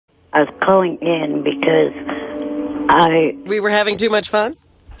I was calling in because We were having too much fun?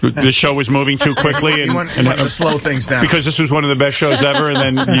 The show was moving too quickly, and wanted to slow things down. Because this was one of the best shows ever,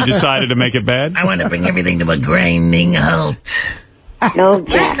 and then you decided to make it bad? I want to bring everything to a grinding halt. no,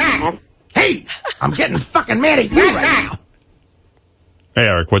 Jack. Hey, I'm getting fucking mad at you right now. Hey,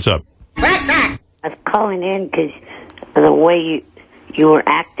 Eric, what's up? I was calling in because of the way you were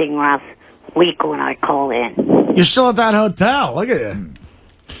acting last week when I called in. You're still at that hotel. Look at it.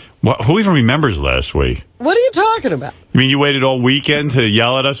 Who even remembers last week? What are you talking about? You mean you waited all weekend to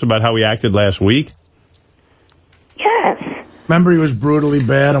yell at us about how we acted last week? Yes. Remember he was brutally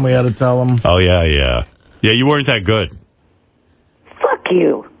bad and we had to tell him? Oh, yeah. Yeah, you weren't that good. Fuck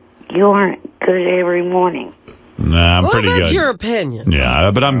you. You aren't good every morning. Nah, I'm pretty good. That's your opinion.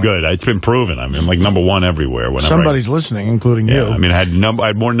 Yeah, but I'm good. It's been proven. I mean, I'm like number one everywhere. Somebody's listening, including you. I mean, I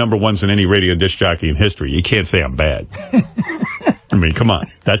had more number ones than any radio disc jockey in history. You can't say I'm bad. I mean, come on.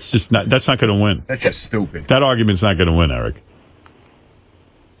 That's not going to win. That's just stupid. That argument's not going to win, Eric.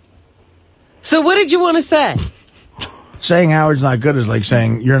 So what did you want to say? Saying Howard's not good is like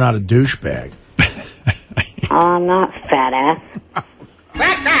saying you're not a douchebag. I'm not fat ass.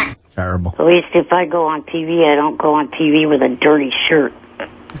 Terrible. At least if I go on TV, I don't go on TV with a dirty shirt.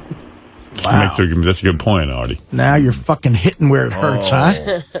 Wow. That's a good point, Artie. Now you're fucking hitting where it hurts,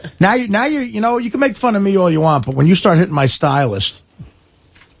 huh? Now you can make fun of me all you want, but when you start hitting my stylist.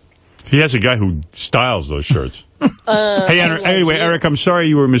 He has a guy who styles those shirts. Hey, anyway, Eric, I'm sorry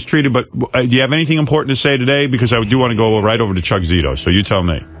you were mistreated, but do you have anything important to say today? Because I do want to go right over to Chuck Zito, so you tell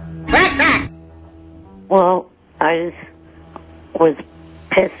me. Well, I just was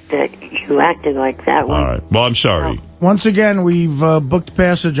pissed that you acted like that one. All right. Well, I'm sorry. Once again, we've booked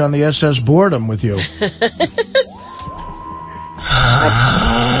passage on the SS Boredom with you.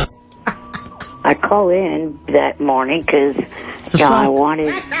 I called in that morning because I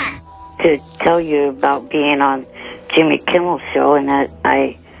wanted to tell you about being on Jimmy Kimmel's show and that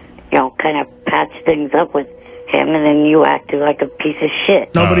I, kind of patched things up with him, and then you acted like a piece of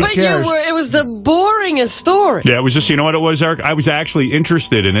shit. Nobody cares. It was the boringest story. Yeah, it was just, you know what it was, Eric? I was actually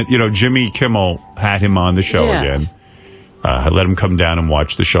interested in it. Jimmy Kimmel had him on the show again. I let him come down and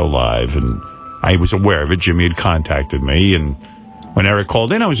watch the show live, and I was aware of it. Jimmy had contacted me, and when Eric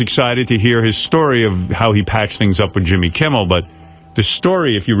called in, I was excited to hear his story of how he patched things up with Jimmy Kimmel, but the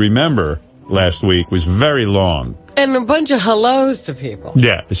story, if you remember, last week was very long. And a bunch of hellos to people.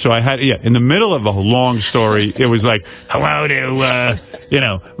 Yeah, so I had, in the middle of a long story, it was like, hello to,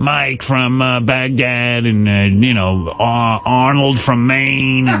 Mike from Baghdad and, Arnold from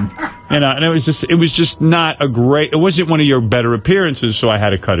Maine. And it was just not it wasn't one of your better appearances, so I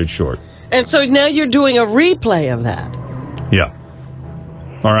had to cut it short. And so now you're doing a replay of that. Yeah.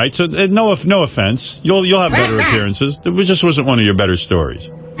 All right, so no offense. You'll have better appearances. It just wasn't one of your better stories.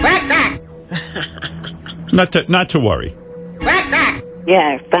 Not to worry.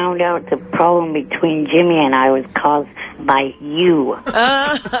 Yeah, I found out the problem between Jimmy and I was caused by you.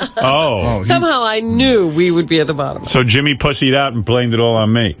 Somehow I knew we would be at the bottom. So Jimmy pussied out and blamed it all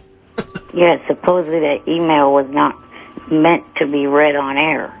on me. Yeah, supposedly that email was not meant to be read on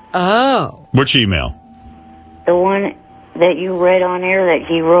air. Oh. Which email? The one that you read on air that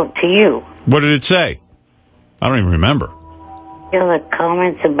he wrote to you. What did it say? I don't even remember. The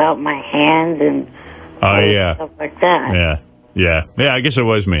comments about my hands and stuff like that. Yeah, I guess it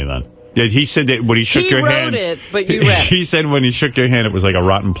was me then. Yeah, he said that when he shook your hand. He wrote it, but you read it. He said when he shook your hand, it was like a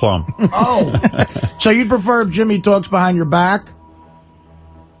rotten plum. So you'd prefer if Jimmy talks behind your back?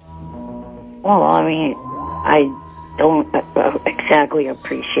 Well, I mean, I don't exactly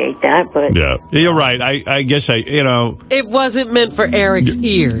appreciate that, but... Yeah, you're right. I guess It wasn't meant for Eric's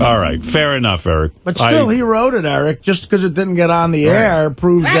ears. All right, fair enough, Eric. But still, he wrote it, Eric. Just because it didn't get on the air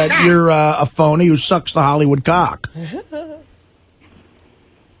proves that you're a phony who sucks the Hollywood cock.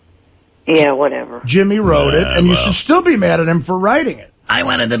 Yeah, whatever. Jimmy wrote it, and you should still be mad at him for writing it. I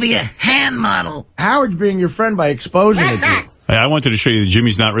wanted to be a hand model. Howard's being your friend by exposing it to you. I wanted to show you that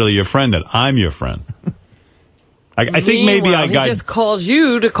Jimmy's not really your friend, that I'm your friend. I think maybe I got... He just calls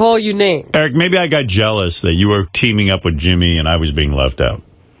you to call you names. Eric, maybe I got jealous that you were teaming up with Jimmy and I was being left out.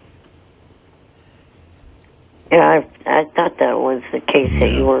 Yeah, I thought that was the case,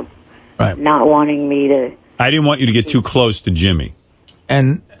 that you were not wanting me to... I didn't want you to get too close to Jimmy.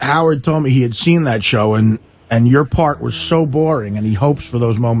 And Howard told me he had seen that show, and your part was so boring, and he hopes for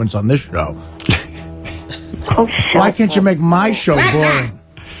those moments on this show. Why can't you make my show boring?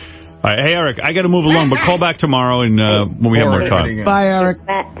 All right, hey, Eric, I got to move along, but call back tomorrow and when we have more time. Bye, Eric.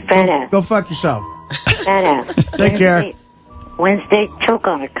 Fat ass. Go fuck yourself. Fat ass. Take care. Wednesday, choke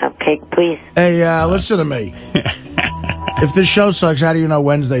on a cupcake, please. Hey, listen to me. If this show sucks, how do you know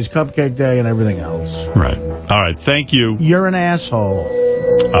Wednesday's Cupcake Day and everything else? Right. All right. Thank you. You're an asshole.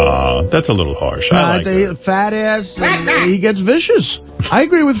 That's a little harsh. I like that. Fat ass, and he gets vicious. I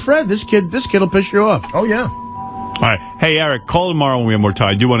agree with Fred. This kid will piss you off. Oh, yeah. All right. Hey, Eric, call tomorrow when we have more time.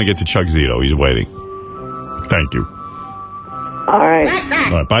 I do want to get to Chuck Zito. He's waiting. Thank you. All right.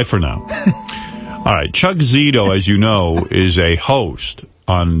 All right. Bye for now. All right. Chuck Zito, as you know, is a host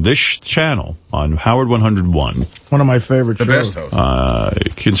on this channel on Howard 101. One of my favorite shows. The best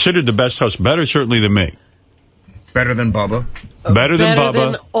host. Considered the best host. Better, certainly, than me. Better than Bubba. Better than Bubba.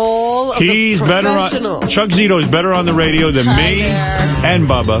 Than all of He's the better on Chuck Zito is better on the radio than me and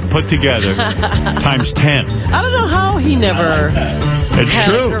Bubba put together times 10. I don't know how he never It's had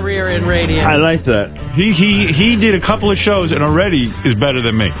true. a career in radio. I like that. He did a couple of shows and already is better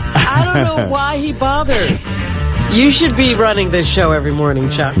than me. I don't know why he bothers. You should be running this show every morning,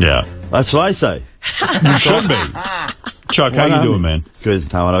 Chuck. Yeah. That's what I say. You should be. Chuck, how you doing, man? Good.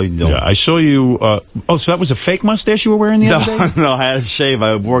 How are you doing? Yeah, I saw you. So that was a fake mustache you were wearing the other day? No, I had a shave.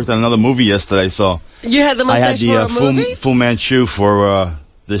 I worked on another movie yesterday, so You had the I had mustache the for a movie? Fu Manchu for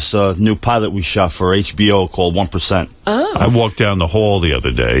this new pilot we shot for HBO called 1%. Oh. I walked down the hall the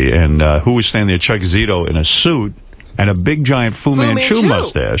other day, and who was standing there? Chuck Zito in a suit and a big giant Fu Manchu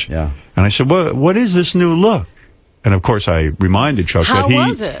mustache. Yeah. And I said, what is this new look? And, of course, I reminded Chuck How that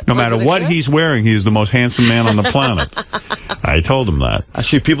was it? no Was matter it what good? he's wearing, he is the most handsome man on the planet. I told him that.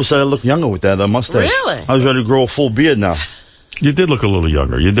 Actually, people said I look younger with that mustache. Really? I was ready to grow a full beard now. You did look a little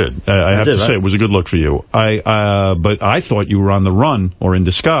younger. You did. I have did, to say, right? it was a good look for you. But I thought you were on the run or in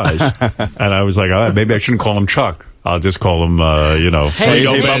disguise. And I was like, all right, maybe I shouldn't call him Chuck. I'll just call him, Hey,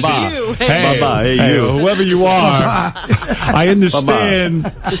 Fredo hey, Bandito. you. Hey, Baba, hey, you. whoever you are, I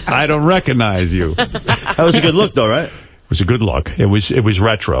understand. I don't recognize you. It That was a good look, though, right? was a good look. It was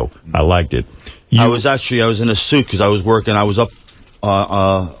retro. I liked it. I was in a suit because I was working. I was up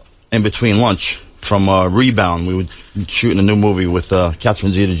in between lunch from Rebound. We were shooting a new movie with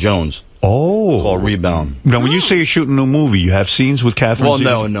Catherine Zeta-Jones Oh. called Rebound. Now, when you say you're shooting a new movie, you have scenes with Catherine Well,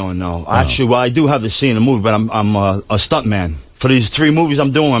 Zeta- no. Actually, well, I do have the scene in the movie, but I'm a stuntman. For these 3 movies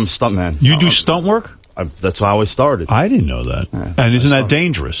I'm doing, I'm a stuntman. You do stunt work? That's how I started. I didn't know that. And isn't that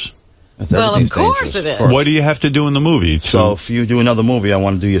dangerous? Well, of Everything's course dangerous, it is. What do you have to do in the movie? So if you do another movie, I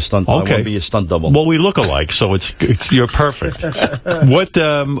want to do your stunt. I want to be your stunt double. Well, we look alike, so you're perfect. What?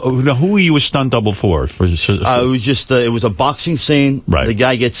 Who were you a stunt double for? it was just it was a boxing scene. Right. The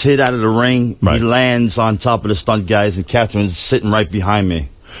guy gets hit out of the ring. Right. He lands on top of the stunt guys, and Catherine's sitting right behind me.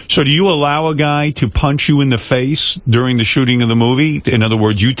 So do you allow a guy to punch you in the face during the shooting of the movie? In other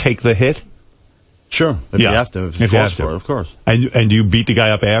words, you take the hit? Sure, if you have to, if you have to, for it, of course. And do you beat the guy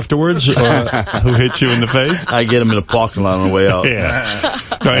up afterwards, or who hits you in the face? I get him in the parking lot on the way out. Yeah.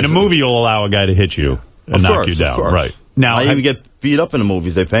 No, in a movie, you'll allow a guy to hit you and knock you down, right? Now, I even get beat up in the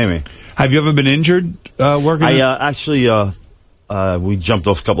movies. They pay me. Have you ever been injured working? Actually, we jumped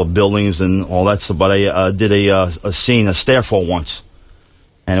off a couple of buildings and all that stuff. But I did a scene, a stair fall once,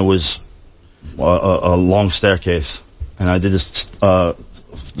 and it was a long staircase, and I did this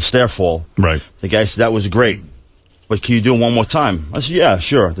stair fall. Right. The guy said that was great, but can you do it one more time? I said, yeah,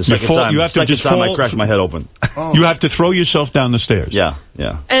 sure. The second time, you have to just fall. I cracked my head open. You have to throw yourself down the stairs. Yeah.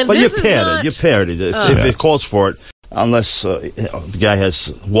 And but this you paired is not- it. You paired it if it calls for it. Unless the guy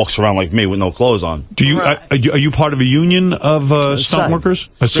walks around like me with no clothes on. Do you are you part of a union of stunt SAG. workers?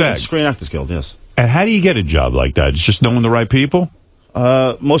 A SAG. Screen Actors Guild, yes. And how do you get a job like that? It's just knowing the right people?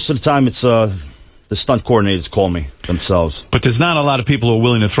 Most of the time, it's the stunt coordinators call me themselves. But there's not a lot of people who are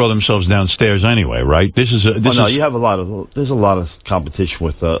willing to throw themselves downstairs anyway, right? There's a lot of competition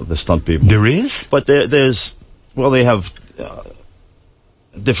with the stunt people. There is? But they have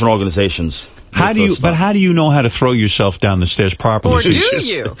different organizations. How do you know how to throw yourself down the stairs properly? Or do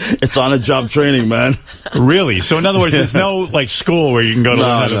you? It's on a job training, man. Really? So in other words, there's no like school where you can go to learn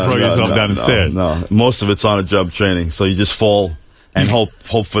how to throw yourself down the stairs. No, most of it's on a job training. So you just fall and hope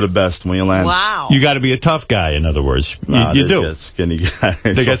for the best when you land. Wow. You got to be a tough guy. In other words, you do. Got skinny guys.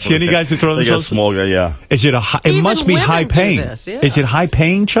 They got skinny guys who throw They got themselves. small guys. Yeah. Is it it Even must be women high do paying. this, yeah. Is it high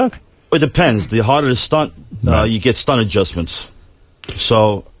paying, Chuck? It depends. The harder the stunt, you get stunt adjustments.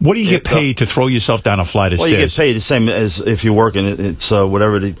 So what do you get paid to throw yourself down a flight of well, stairs? you get paid the same as if you're working. It's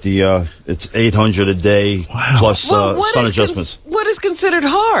whatever it's $800 a day plus stunt adjustments. What is considered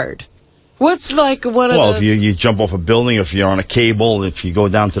hard? What's like one of those? Well, if you jump off a building, if you're on a cable, if you go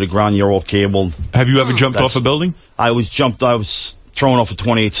down to the ground, you're all cabled. Have you ever jumped off a building? I was thrown off a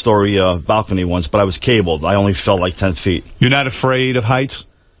 28-story balcony once, but I was cabled. I only fell like 10 feet. You're not afraid of heights?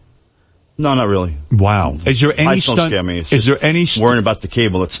 No, not really. Wow. Is there any Heights don't stunt? scare me. It's Is there any worrying about the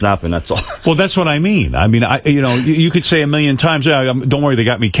cable that's snapping? That's all. Well, that's what I mean. I mean, you could say a million times, "Don't worry, they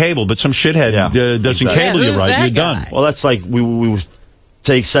got me cable," but some shithead doesn't cable you right. You're done. Well, that's like we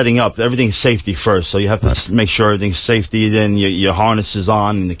take setting up. Everything's safety first, so you have to make sure everything's safety. Then your harness is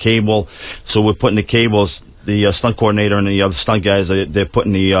on and the cable. So we're putting the cables. The stunt coordinator and the other stunt guys, they're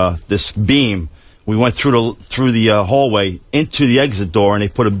putting this beam. We went through the hallway into the exit door, and they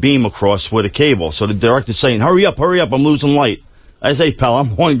put a beam across with a cable. So the director's saying, hurry up, I'm losing light. I say, pal, I'm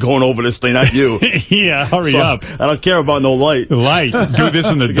the one going over this thing, not you. Yeah, hurry up. I don't care about no light. Do this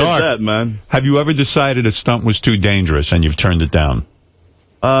in the dark. That, man. Have you ever decided a stunt was too dangerous and you've turned it down?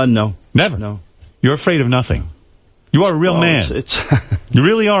 No. Never? No. You're afraid of nothing. You are a real man. You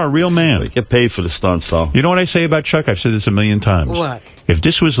really are a real man. You get paid for the stunts, so. You know what I say about Chuck? I've said this a million times. What? If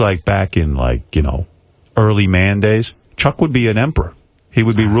this was like back in early man days, Chuck would be an emperor. He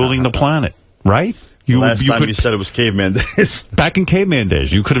would be ruling the planet, right? Last time you said it was caveman days. Back in caveman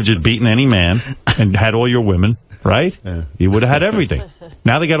days, you could have just beaten any man and had all your women, right? Yeah. You would have had everything.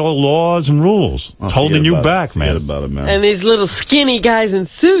 Now they got all laws and rules. It's holding you back, man. Forget about it, man. And these little skinny guys in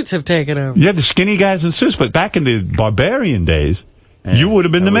suits have taken over. Yeah, the skinny guys in suits, but back in the barbarian days, you would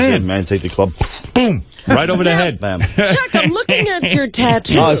have been the man. Man, take the club. Boom. Right over the head. Bam. Chuck, I'm looking at your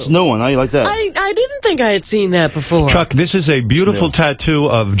tattoo. Oh, it's a new one. How you like that? I didn't think I had seen that before. Chuck, this is a beautiful tattoo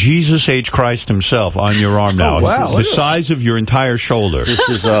of Jesus H. Christ himself on your arm now. Oh, wow. The size of your entire shoulder. This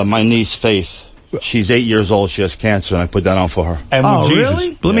is my niece, Faith. She's 8 years old. She has cancer, and I put that on for her. And Jesus,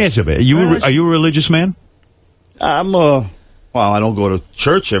 really? Let me ask you a bit. Are you a religious man? I'm well, I don't go to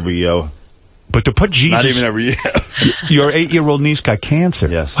church every year. But to put Jesus... Not even every year. Your 8-year-old niece got cancer.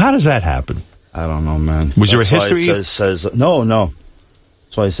 Yes. How does that happen? I don't know, man. Was there a history? No.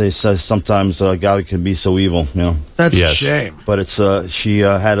 That's why it says sometimes God can be so evil, you know. That's a shame. But it's she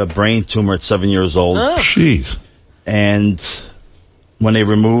had a brain tumor at 7 years old. Oh. Jeez. And when they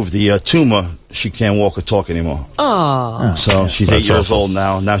removed the tumor, she can't walk or talk anymore. Oh. So she's 8 years old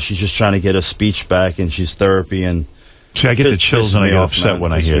now. Now she's just trying to get her speech back, and she's therapy. And see, I get the chills and I get upset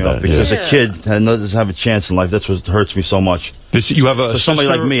when I hear that. Because a kid doesn't have a chance in life. That's what hurts me so much. You have a somebody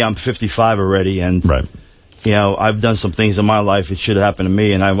like me. I'm 55 already, and you know, I've done some things in my life. It should have happened to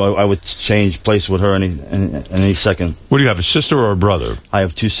me, and I would change place with her any second. What do you have, a sister or a brother? I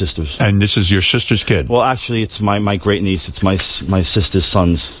have two sisters. And this is your sister's kid? Well, actually, it's my great niece. It's my sister's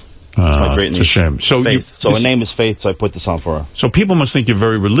sons. It's my great niece. It's a shame. So Faith. So her name is Faith, so I put this on for her. So people must think you're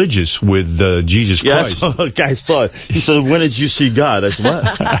very religious with Jesus Christ. Yeah, guys thought. He said, "When did you see God?" I said,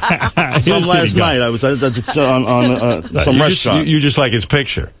 "What?" From last night, I was on some restaurant. You just like his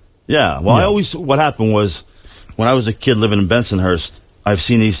picture. Yeah. Well, what happened was, when I was a kid living in Bensonhurst, I've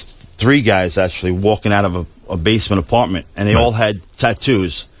seen these three guys actually walking out of a basement apartment, and they all had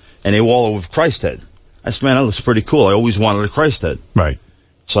tattoos, and they were all with Christ head. I said, man, that looks pretty cool. I always wanted a Christ head. Right.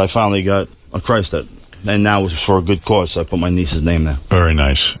 So I finally got a Christ head. And now it was for a good cause, so I put my niece's name there. Very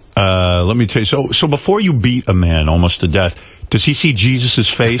nice. Let me tell you, so before you beat a man almost to death, does he see Jesus'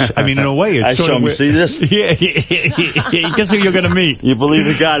 face? I mean, in a way, it's I sort show of... him, see this? Yeah. Guess who you're going to meet? You believe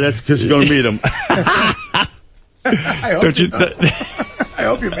in God, that's because you're going to meet him. I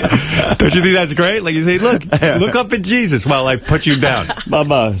hope you meet him. Don't you think that's great? Like you say, look up at Jesus while I put you down.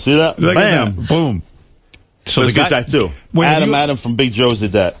 Bye-bye. See that? Bam. Boom. So the guy that too. Adam from Big Joe's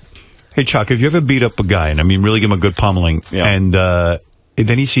did that. Hey, Chuck, have you ever beat up a guy, and I mean really give him a good pummeling, and then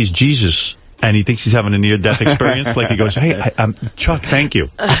he sees Jesus, and he thinks he's having a near-death experience? Like he goes, hey, Chuck, thank you.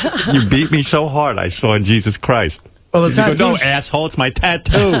 You beat me so hard, I saw Jesus Christ. Well, the tattoo. No, asshole, it's my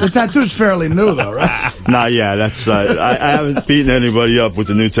tattoo. The tattoo's fairly new, though, right? Nah, yeah, that's. I haven't beaten anybody up with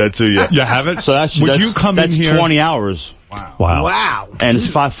the new tattoo yet. You haven't? So Would you come in here? That's 20 hours. Wow. And it's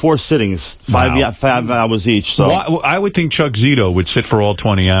 4 sittings, 5 hours each. So I would think Chuck Zito would sit for all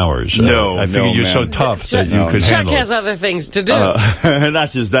 20 hours. I figured you're so tough that you could handle Chuck has other things to do. And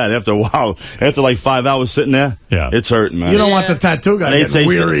not just that. After a while, after like 5 hours sitting there, it's hurting, man. You don't want the tattoo guy getting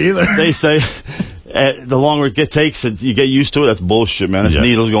weary either. They say the longer it takes, you get used to it. That's bullshit, man. It's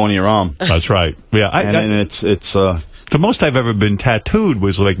needles going in your arm. That's right. Yeah, and it's the most I've ever been tattooed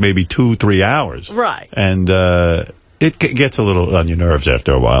was like maybe 2-3 hours. Right. And it gets a little on your nerves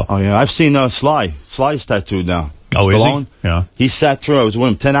after a while. Oh, yeah. I've seen Sly. Sly's tattooed now. Oh, Stallone. Is he? Yeah. He sat through. I was with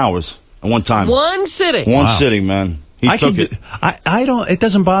him 10 hours at one time. One sitting. One sitting, man. He took it. I don't. It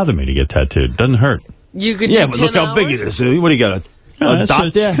doesn't bother me to get tattooed. Doesn't hurt. You could but look how big it is. What do you got? A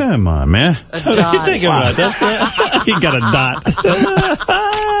dot there? Come on, man. A What are you dot. thinking about? That's you got a dot.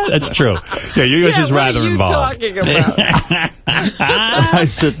 That's true. Yeah, you guys is rather involved. What are you talking about? I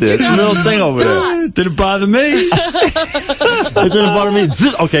sit there. It's a little thing over there. Didn't bother me. It didn't bother me.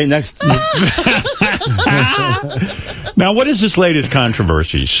 Okay, next. Now, what is this latest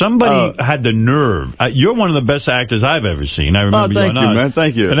controversy? Somebody had the nerve. You're one of the best actors I've ever seen. I remember thank you, man.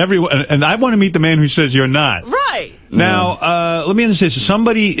 Thank you. And I want to meet the man who says you're not. Right. Now, let me understand. So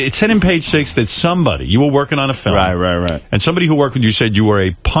it said in page 6 that you were working on a film. Right. And somebody who worked with you said you were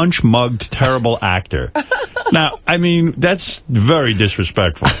a punch-mugged, terrible actor. Now, I mean, that's very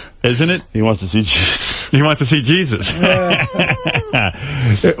disrespectful, isn't it? He wants to see Jesus. He wants to see Jesus. Is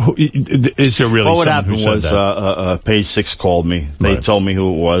there really what someone happened who said was that? Page 6 called me. They told me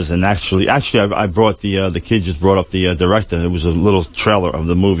who it was, and actually, I brought the kid just brought up the director. It was a little trailer of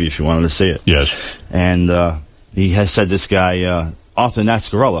the movie if you wanted to see it. Yes. And he has said this guy Arthur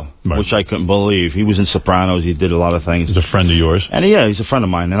Nascarella, which I couldn't believe. He was in Sopranos. He did a lot of things. He's a friend of yours? And he's a friend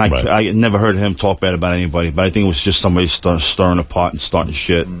of mine. And I never heard him talk bad about anybody, but I think it was just somebody stirring a pot and starting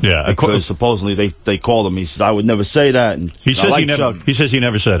shit. Yeah. Because supposedly they called him. He said, I would never say that. And he says he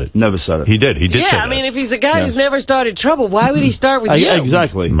never said it. Never said it. He did say that. Yeah, I mean, if he's a guy who's never started trouble, why would he start with you?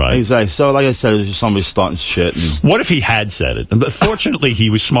 Exactly. Right. Exactly. So, like I said, it was just somebody starting shit. And what if he had said it? But fortunately, he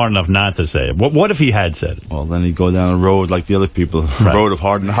was smart enough not to say it. What if he had said it? Well, then he'd go down the road like the other people. Road of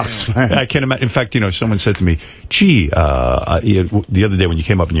hard knocks, man. I can't imagine. In fact, someone said to me, gee, the other day when you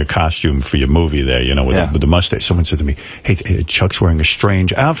came up in your costume for your movie there, with the mustache, someone said to me, hey, Chuck's wearing a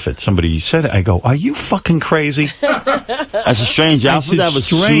strange outfit. Somebody said it. I go, are you fucking crazy? That's a strange outfit. Said, have a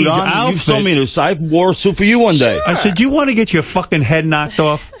strange suit on. Outfit. You told me this. I wore a suit for you one day. I said, do you want to get your fucking head knocked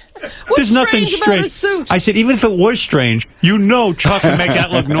off? There's nothing strange. I said, even if it was strange, Chuck can make that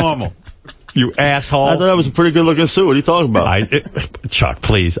look normal. You asshole. I thought that was a pretty good-looking suit. What are you talking about? Chuck,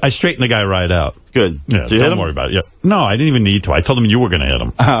 please. I straightened the guy right out. Good. Yeah, don't worry about it. Yeah. No, I didn't even need to. I told him you were going to hit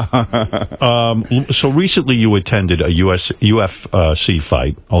him. So recently you attended a UFC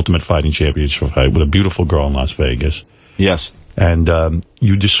fight, Ultimate Fighting Championship fight, with a beautiful girl in Las Vegas. Yes. And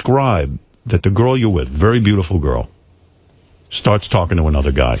you described that the girl you're with, very beautiful girl, starts talking to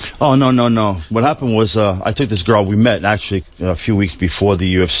another guy. Oh, no. What happened was I took this girl. We met, actually, a few weeks before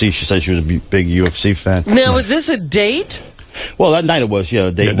the UFC. She said she was a big UFC fan. Now, was this a date? Well, that night it was,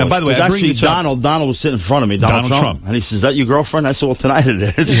 a date. Now, by the way, actually, Donald was sitting in front of me, Donald Trump. And he says, is that your girlfriend? I said, well, tonight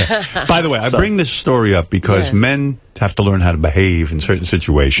it is. Yeah. By the way, I bring this story up because men have to learn how to behave in certain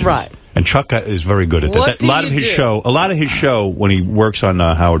situations. Right. And Chuck is very good at that. A lot of his show, when he works on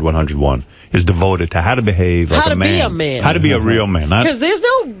Howard 101, is devoted to how to behave like a man. How to be a man. How to be a real man. Because there's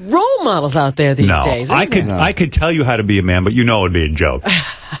no role models out there these days. I could tell you how to be a man, but it would be a joke.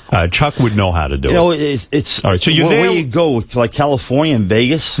 Chuck would know how to do it. It's all right. So where you go, like California and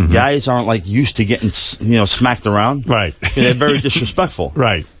Vegas, guys aren't used to getting smacked around. Right. They're very disrespectful.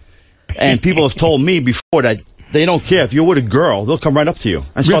 Right. And people have told me before that they don't care if you're with a girl; they'll come right up to you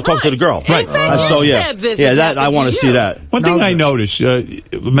and start talking to the girl. Right. So that I want to see that. One thing I notice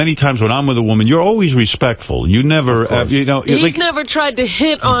many times when I'm with a woman, you're always respectful. You never, He's never tried to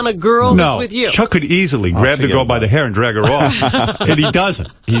hit on a girl that's with you. Chuck could easily grab the girl by the hair and drag her off, and he doesn't.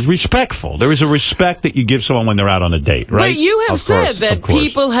 He's respectful. There is a respect that you give someone when they're out on a date, right? But you have said that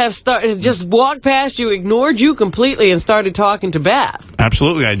people have just walked past you, ignored you completely, and started talking to Beth.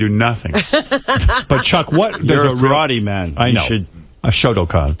 Absolutely, I do nothing. But Chuck, You're a karate man. I know. A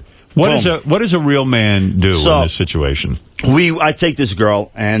Shotokan. What does a real man do in this situation? I take this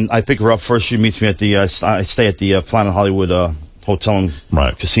girl and I pick her up first. She meets me at I stay at the Planet Hollywood hotel and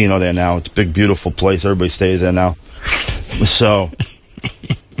casino there now. It's a big, beautiful place. Everybody stays there now. So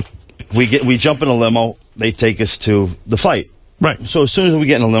we jump in a limo. They take us to the fight. Right. So as soon as we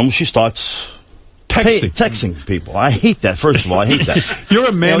get in a limo, she starts texting people. I hate that. First of all, I hate that. You're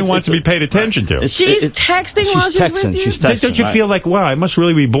a man who wants to be paid attention to. She's texting while she's with you? She's texting. Don't you feel like, wow, I must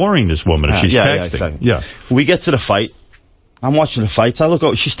really be boring this woman if she's texting? Exactly. Yeah. We get to the fight. I'm watching the fights. I look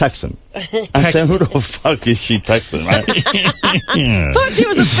over. She's texting. I'm saying, who the fuck is she texting, right? Thought she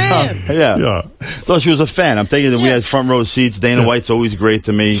was a fan. Yeah. Thought she was a fan. I'm thinking that we had front row seats. Dana White's always great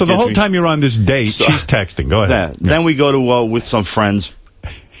to me. So the whole time you're on this date, she's texting. Go ahead. Then we go to, with some friends,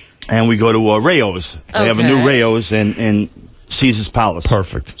 and we go to Rayo's. They have a new Rayo's in Caesar's Palace.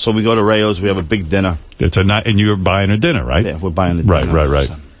 Perfect. So we go to Rayo's. We have a big dinner. It's a night, and you're buying her dinner, right? Yeah, we're buying the dinner. Right.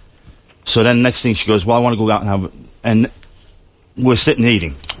 So then next thing she goes, well, I want to go out and have, and we're sitting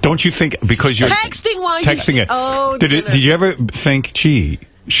eating. Don't you think, because you're texting while you're texting it? Oh, did you ever think, gee,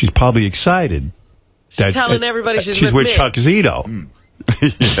 she's probably excited that telling everybody she's with me. Chuck Zito?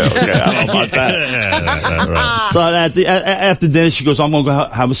 Okay, I don't know about that. Right. So after dinner, she goes, I'm going to go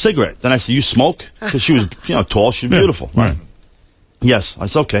have a cigarette. Then I said, you smoke? Because she was, tall. She was beautiful. Right. Yes. I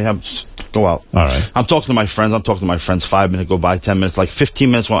said, okay, go out. All right. I'm talking to my friends. 5 minutes go by, 10 minutes, like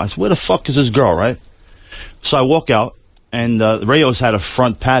 15 minutes. I said, where the fuck is this girl, right? So I walk out, and Rayo's had a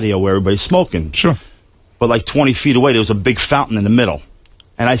front patio where everybody's smoking. Sure. But like 20 feet away, there was a big fountain in the middle.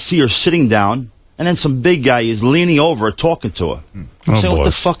 And I see her sitting down, and then some big guy is leaning over her, talking to her. I'm saying, what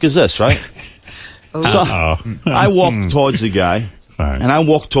the fuck is this, right? So I walk towards the guy, right. and I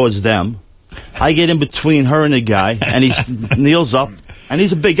walk towards them. I get in between her and the guy, and he kneels up, and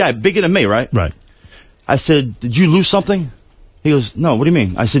he's a big guy, bigger than me, right? Right. I said, did you lose something? He goes, no, what do you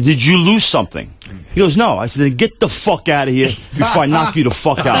mean? I said, did you lose something? He goes, no. I said, then get the fuck out of here before I knock you the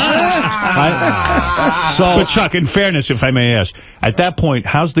fuck out. Right? But Chuck, in fairness, if I may ask, at that point,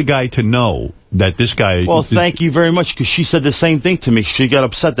 how's the guy to know that this guy... Well, thank you very much, because she said the same thing to me. She got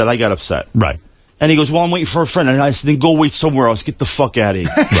upset that I got upset. Right. And he goes, well, I'm waiting for a friend. And I said, then go wait somewhere else. Get the fuck out of here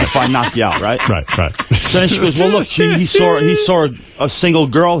before I knock you out, right? Right. So then she goes, well, look, he saw a single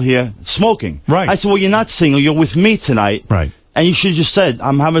girl here smoking. Right. I said, well, you're not single. You're with me tonight. Right. And you should have just said,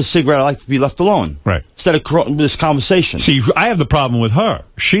 I'm having a cigarette. I like to be left alone. Right. Instead of this conversation. See, I have the problem with her.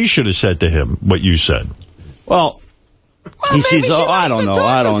 She should have said to him what you said. Well, he says, I don't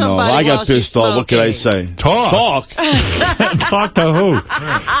know. I got pissed off. What could I say? Talk. Talk to who?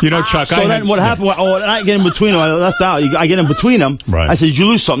 Chuck, so then what happened? I get in between them. I left out. I get in between them. Right. I said, did you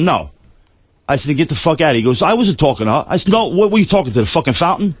lose something? No. I said, get the fuck out of here. He goes, I wasn't talking to her. I said, no, what were you talking to, the fucking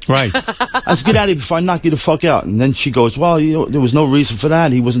fountain? Right. I said, get out of here before I knock you the fuck out. And then she goes, well, there was no reason for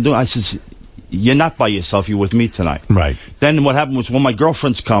that. He wasn't doing it. I said, you're not by yourself. You're with me tonight. Right. Then what happened was when my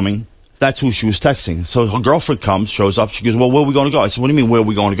girlfriend's coming, that's who she was texting. So her girlfriend comes, shows up. She goes, well, where are we going to go? I said, what do you mean, where are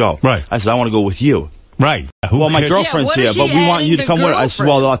we going to go? Right. I said, I want to go with you. Right. Well, my girlfriend's here, but we want you to come with us. I said,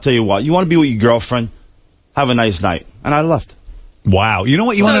 well, I'll tell you what. You want to be with your girlfriend? Have a nice night. And I left. Wow. You know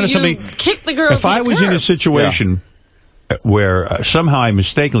what? You want to know something? Kick the girl. If I was in a situation where somehow I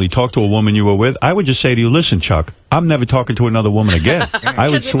mistakenly talked to a woman you were with, I would just say to you, listen, Chuck, I'm never talking to another woman again. I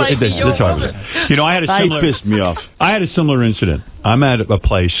would swear that's all right. I had a similar... pissed me off. I had a similar incident. I'm at a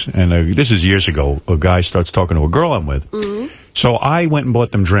place, and this is years ago, a guy starts talking to a girl I'm with. Mm-hmm. So I went and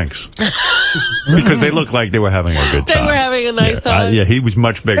bought them drinks. Because they looked like they were having a good time. They were having a nice time. He was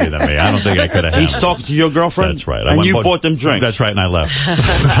much bigger than me. I don't think I could have. He's talking to your girlfriend? That's right. And you bought them drinks? That's right, and I left.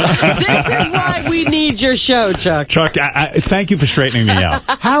 This is why we need your show, Chuck. Chuck, I thank you for straightening me out.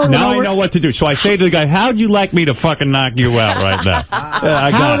 Now I know what to do. So I say to the guy, how'd you like me to fucking knock you out right now?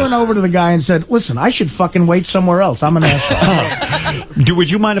 Howard went over to the guy and said, listen, I should fucking wait somewhere else. I'm an asshole.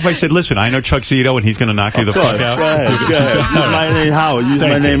 Would you mind if I said, listen, I know Chuck Zito, and he's going to knock you the fuck out? Go ahead. Use my name, Howard. Use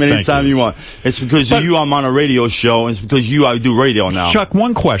my name anytime you want. It's because of you I'm on a radio show, and it's because you I do radio now. Chuck,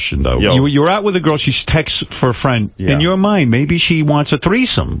 one question, though. You're out with a girl, she texts for a friend. Yeah. In your mind, maybe she wants a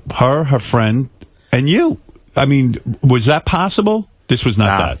threesome. Her friend, and you. I mean, was that possible? This was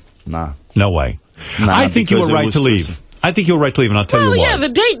not that. Nah. No way. Nah, I think you were right to leave. I think you were right to leave, and I'll tell you why. Yeah, the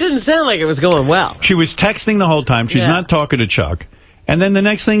date didn't sound like it was going well. She was texting the whole time. She's not talking to Chuck. And then the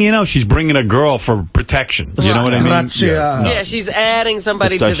next thing you know, she's bringing a girl for protection. You know what I mean? Yeah, she's adding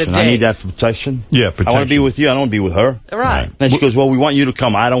somebody to the date. I need that for protection. Yeah, protection. I want to be with you. I don't want to be with her. Right. Then she goes, well, we want you to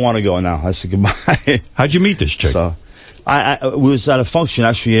come. I don't want to go now. I said, goodbye. How'd you meet this chick? So, I was at a function.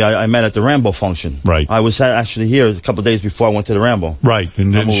 Actually, I met at the Rambo function. Right. I was actually here a couple of days before I went to the Rambo. Right.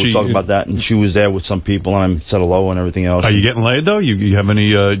 And then we were talking about that, and she was there with some people, and I said hello and everything else. Are you getting laid, though? You have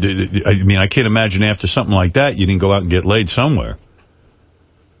any... I mean, I can't imagine after something like that, you didn't go out and get laid somewhere.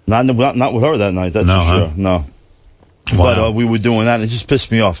 Not with her that night, that's for sure. No. Wow. But we were doing that, and it just pissed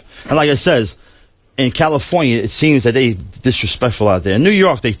me off. And like I says, in California, it seems that they disrespectful out there. In New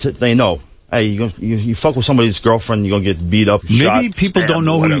York, they know. Hey, you fuck with somebody's girlfriend, you're going to get beat up, shot, maybe people stabbed, don't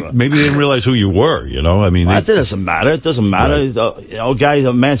know whatever. maybe they didn't realize who you were, you know? I mean... That doesn't matter. It doesn't matter. Right.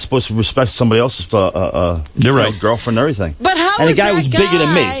 A man's supposed to respect somebody else's You're right. girlfriend and everything. But how and the guy was bigger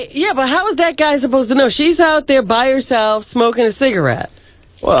than me. Yeah, but how is that guy supposed to know? She's out there by herself smoking a cigarette.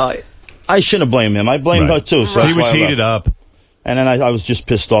 Well, I shouldn't have blamed him. I blamed her, too. So he was heated up. And then I was just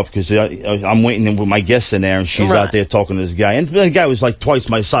pissed off because I'm waiting with my guests in there, and she's out there talking to this guy. And the guy was like twice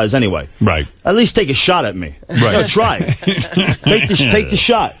my size anyway. Right. At least take a shot at me. Right. Try it. Take the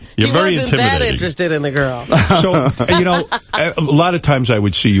shot. You're very wasn't intimidating. that interested in the girl. So, a lot of times I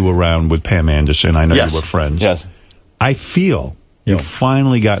would see you around with Pam Anderson. I know you were friends. Yes. I feel you've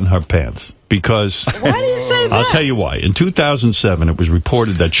finally gotten her pants. Because why do you say that? I'll tell you why. In 2007, it was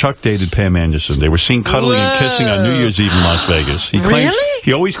reported that Chuck dated Pam Anderson. They were seen cuddling and kissing on New Year's Eve in Las Vegas.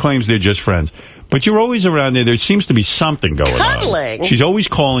 He always claims they're just friends. But you're always around there. There seems to be something going Cuddling. on. She's always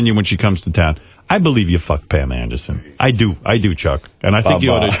calling you when she comes to town. I believe you fucked Pam Anderson. I do, Chuck. And I think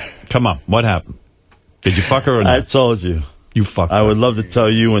you ought to... Come on, what happened? Did you fuck her or not? I told you. You fucked her. I would love to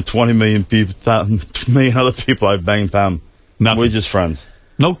tell you and 20 million people, million other people I banged Pam. Nothing. We're just friends.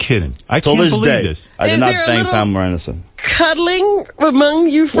 No kidding. I Till can't this believe day, this. I did Is not there a bang little Pam Anderson. Cuddling among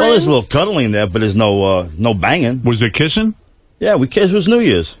you friends? Well, there's a little cuddling there, but there's no banging. Was there kissing? Yeah, we kissed. It was New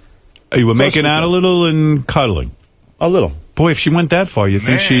Year's. You were making out a little and cuddling? A little. Boy, if she went that far, you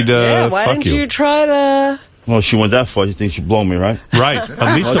think she'd yeah, why fuck didn't you? you try to... Well, she went that far. You think she'd blow me, right? Right.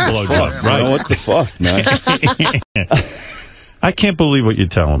 At least a blowjob. Right. What the fuck, man? I can't believe what you're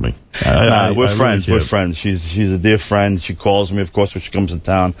telling me. We're friends. Really We're friends. She's a dear friend. She calls me, of course, when she comes to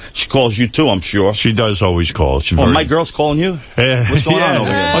town. She calls you, too, I'm sure. She does always call. She's Oh, very... my girl's calling you? What's going on over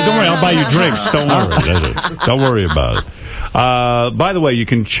here? Oh, don't worry. I'll buy you drinks. Don't worry. Don't worry about it. By the way, you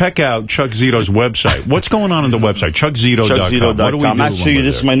can check out Chuck Zito's website. What's going on the website? ChuckZito.com. What do we do? Actually,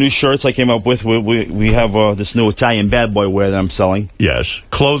 this is my new shirts I came up with. We have this new Italian bad boy wear that I'm selling. Yes.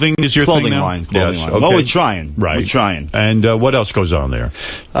 Clothing is your Clothing thing now? line. Clothing line. Okay. Well, we're trying. Right. We're trying. And what else goes on there?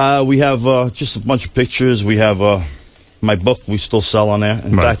 We have just a bunch of pictures. We have my book we still sell on there.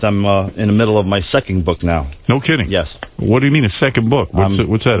 In fact, I'm in the middle of my second book now. No kidding. Yes. What do you mean a second book? What's that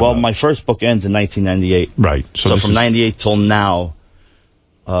Well, about? my first book ends in 1998. Right. So from 98 till now,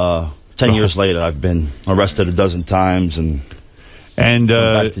 10 years later, I've been arrested a dozen times and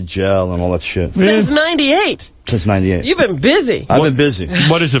back to jail and all that shit. Since 98. Since 98. You've been busy. I've been busy.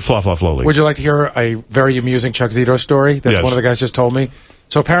 What is it, Fluff Off Lowly? Would you like to hear a very amusing Chuck Zito story that Yes. one of the guys just told me?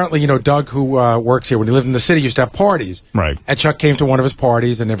 So apparently, Doug, who works here, when he lived in the city, used to have parties. Right. And Chuck came to one of his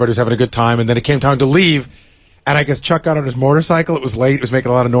parties, and everybody was having a good time, and then it came time to leave. And I guess Chuck got on his motorcycle. It was late. It was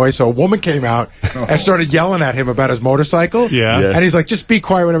making a lot of noise. So a woman came out and started yelling at him about his motorcycle. Yeah. Yes. And he's like, just be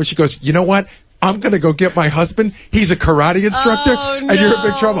quiet, whatever. She goes, you know what? I'm going to go get my husband. He's a karate instructor, and you're in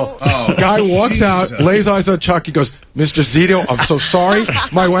big trouble. Guy walks out, lays eyes on Chuck. He goes, Mr. Zito, I'm so sorry.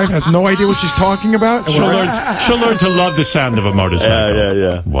 My wife has no idea what she's talking about. And She'll learn to love the sound of a motorcycle.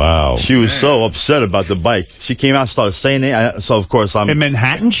 Yeah. Wow. She was so upset about the bike. She came out and started saying it. So, of course, I'm... In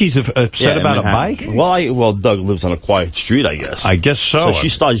Manhattan, she's upset about a bike? Well, Doug lives on a quiet street, I guess. I guess so. So she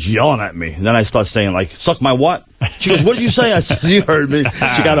starts yelling at me. And then I start saying, like, suck my what? She goes, what did you say? I said, you heard me. She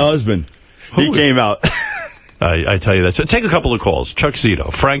got a husband. He came out. I tell you that. So take a couple of calls. Chuck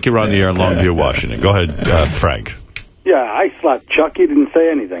Zito. Frank, you're on the air in Longview, Washington. Go ahead, Frank. Yeah, I slapped Chuck. He didn't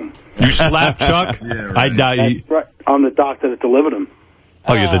say anything. You slapped Chuck? Yeah, right. I doubt you. Right. I'm the doctor that delivered him.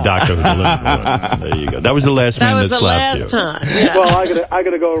 Oh, you're the doctor who delivered. There you go. That was the last man that slapped you. That was the last time. Yeah. Well, I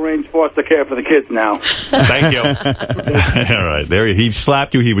gotta go arrange foster care for the kids now. Thank you. All right. There he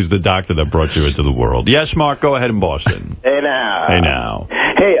slapped you. He was the doctor that brought you into the world. Yes, Mark, go ahead in Boston. Hey, now. Hey, now.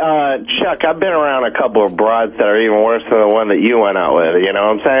 Hey, Chuck, I've been around a couple of broads that are even worse than the one that you went out with. You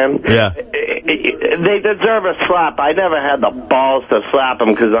know what I'm saying? Yeah. They deserve a slap. I never had the balls to slap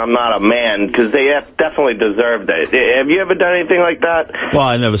them because I'm not a man, because they definitely deserved it. Have you ever done anything like that? Well,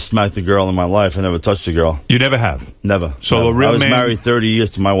 I never smacked a girl in my life. I never touched a girl. You never have? Never. So never. a real I was man... married 30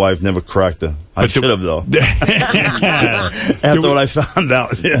 years to my wife, never cracked her. I should have, though. After what I found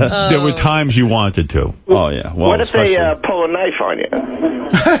out, yeah. There were times you wanted to. Oh, yeah. Well, what if they pull a knife on you?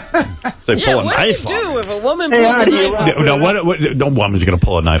 They pull a what knife do you on do if a woman pulls a knife on No, no woman's going to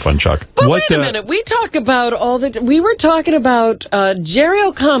pull a knife on Chuck. But wait a minute. We talk about all the... We were talking about Jerry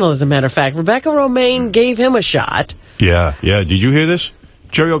O'Connell, as a matter of fact. Rebecca Romaine gave him a shot. Yeah. Did you hear this?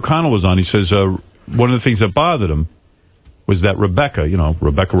 Jerry O'Connell was on. He says one of the things that bothered him was that Rebecca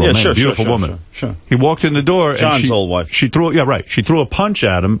Romaine, beautiful woman. Sure. He walked in the door John's and old wife. She threw a punch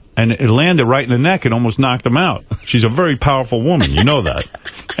at him and it landed right in the neck and almost knocked him out. She's a very powerful woman, you know that.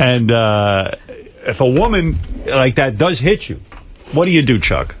 And if a woman like that does hit you, what do you do,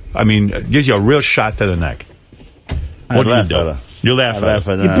 Chuck? I mean, it gives you a real shot to the neck. What do you do? You laugh at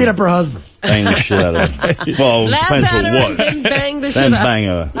her. You beat up her husband. Bang the shit out of her. Well, Laugh depends at for her what. and then bang the shit Then out. bang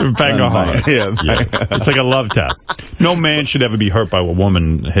her. Bang her hard. Yeah. It's like a love tap. No man should ever be hurt by a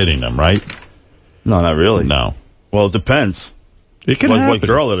woman hitting them, right? No, not really. No. Well, it depends. It can happen. What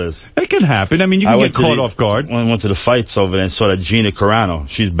girl it is. It can happen. I mean, you can get caught off guard. When I went to the fights over there and saw that Gina Carano.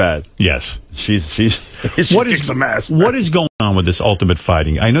 She's bad. Yes. She kicks some ass. What is going on with this ultimate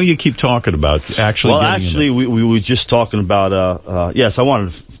fighting? I know you keep talking about actually. Well, actually, we were just talking about. Yes, I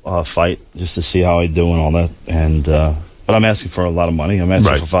wanted to fight just to see how I do and all that, and but I'm asking for a lot of money. I'm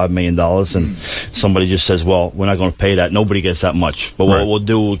asking for $5 million, and somebody just says, "Well, we're not going to pay that. Nobody gets that much. But what we'll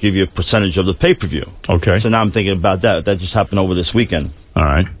do, we'll give you a percentage of the pay-per-view." Okay. So now I'm thinking about that. That just happened over this weekend. All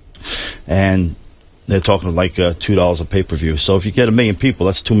right. And they're talking like $2 a pay-per-view. So if you get 1 million people,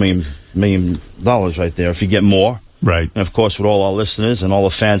 that's $2 million right there. If you get more, right, and of course with all our listeners and all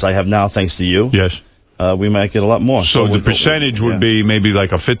the fans I have now, thanks to you, yes, we might get a lot more. So the percentage would be maybe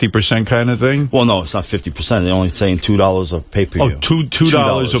like a 50% kind of thing. Well, no, it's not 50%. They're only saying $2 a pay-per-view. Oh,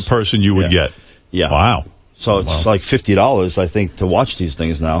 $2 a person you would get. Yeah. Wow. So it's like $50, I think, to watch these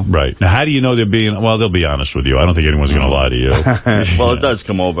things now. Right. Now, how do you know they're being... Well, they'll be honest with you. I don't think anyone's going to lie to you. Well, it does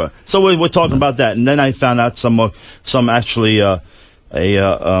come over. So we're talking about that. And then I found out some actually... a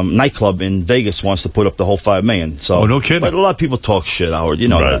nightclub in Vegas wants to put up the whole $5 million. So, no kidding. But a lot of people talk shit, Howard. You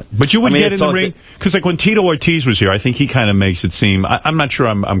know that. But you would get in the ring because, like when Tito Ortiz was here, I think he kind of makes it seem. I'm not sure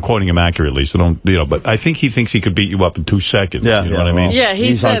I'm quoting him accurately, so don't But I think he thinks he could beat you up in 2 seconds. Yeah, you know what I mean. Yeah,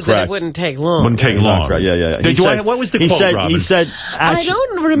 he said that it wouldn't take long. Wouldn't take long. Yeah. What was the quote, Robin? He said, I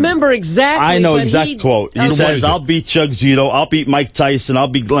don't remember exactly. I know but exact quote. He says, "I'll beat Chuck Zito, I'll beat Mike Tyson, I'll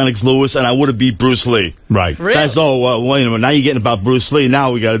beat Lennox Lewis, and I would have beat Bruce Lee." Right. Really? That's wait a minute. Now you're getting about Bruce Lee.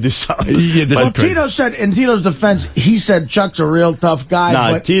 Now we got to do something. Well, Tito said, in Tito's defense, he said Chuck's a real tough guy.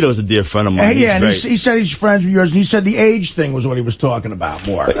 Nah, but Tito's a dear friend of mine. Yeah, and he said he's friends with yours, and he said the age thing was what he was talking about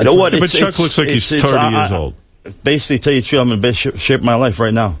more. You know what? But Chuck looks like he's 30 years old. Basically, tell you the truth, I'm in the best shape of my life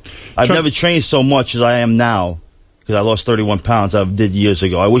right now. I've never trained so much as I am now because I lost 31 pounds I did years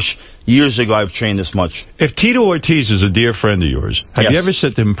ago. I wish years ago I've trained this much. If Tito Ortiz is a dear friend of yours, have you ever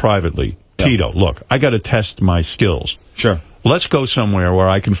said to him privately, Tito, look, I got to test my skills. Sure. Let's go somewhere where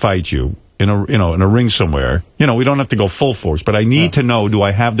I can fight you in a ring somewhere. We don't have to go full force, but I need to know, do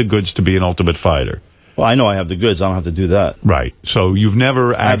I have the goods to be an Ultimate Fighter? Well, I know I have the goods. I don't have to do that. Right. So you've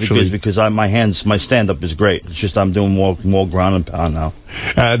never I have the goods because my stand-up is great. It's just I'm doing more ground and pound now.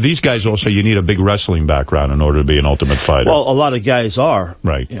 These guys also, you need a big wrestling background in order to be an Ultimate Fighter. Well, a lot of guys are.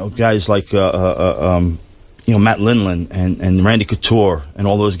 Right. Guys like Matt Lindland and Randy Couture and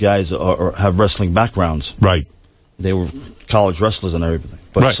all those guys have wrestling backgrounds. Right. They were college wrestlers and everything.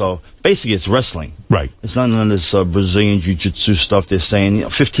 But so basically it's wrestling. Right. It's none of this Brazilian Jiu-Jitsu stuff they're saying.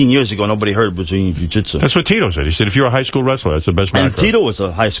 15 years ago, nobody heard of Brazilian Jiu-Jitsu. That's what Tito said. He said, if you're a high school wrestler, that's the best background. And Tito was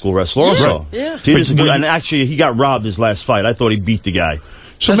a high school wrestler also. Yeah. Tito's good. And actually, he got robbed his last fight. I thought he beat the guy.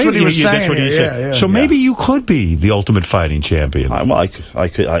 So that's maybe what he was saying. That's what he said. So maybe you could be the Ultimate Fighting Champion.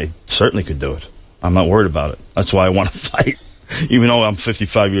 I certainly could do it. I'm not worried about it. That's why I want to fight. Even though I'm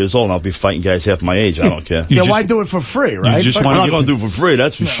 55 years old and I'll be fighting guys half my age, I don't care. Why do it for free, right? I'm not going to do it for free,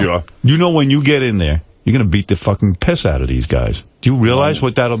 that's for sure. You know, when you get in there, you're going to beat the fucking piss out of these guys. Do you realize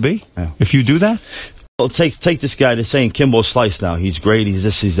what that'll be if you do that? Well, take this guy. They're saying Kimbo Slice now. He's great. He's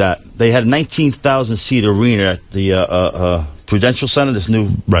this, he's that. They had a 19,000-seat arena at the Prudential Center, this new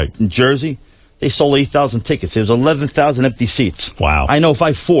in Jersey. They sold 8,000 tickets. There was 11,000 empty seats. Wow. I know if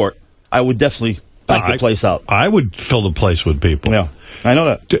I fought, I would definitely back the place out. I would fill the place with people. Yeah, I know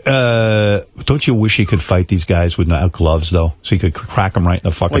that. Don't you wish he could fight these guys without gloves, though? So he could crack them right in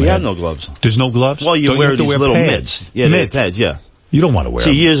the fucking head? Well, you have no gloves. There's no gloves? Well, you wear these little mitts. Yeah, pads, yeah. You don't want to wear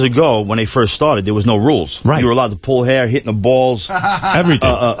them. See, years ago, when they first started, there was no rules. Right. You were allowed to pull hair, hitting the balls. Everything.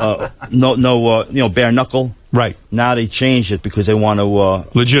 No, bare knuckle. Right. Now they changed it because they want to...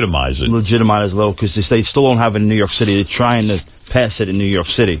 legitimize it. Legitimize it a little, because they still don't have it in New York City. They're trying to pass it in New York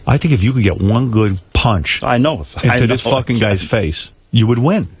City. I think if you could get one good punch into this fucking guy's face, you would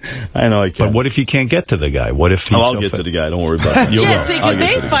win. I know I can. But what if you can't get to the guy? What if he's I'll get to the guy. Don't worry about that. Yeah, see, because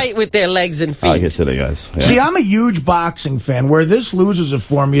they fight with their legs and feet. I'll get to the guys. Yeah. See, I'm a huge boxing fan. Where this loses it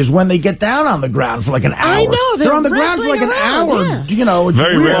for me is when they get down on the ground for like an hour. I know. They're on the ground for like an hour. Yeah. You know, it's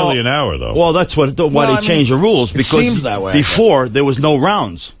very weird. rarely an hour, though. Well, that's why they changed the rules. Because seems that way. Before, there was no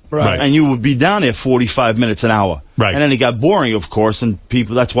rounds. Right. And you would be down there 45 minutes an hour. Right. And then it got boring, of course, and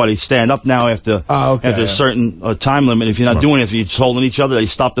people, that's why they stand up now after a certain time limit. If you're not doing anything, you're just holding each other, they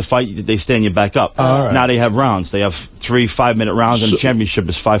stop the fight, they stand you back up. Right. Now they have rounds. They have 3 5-minute rounds, and the championship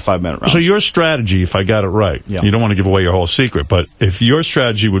is 5 5-minute rounds. So your strategy, if I got it right, you don't want to give away your whole secret, but if your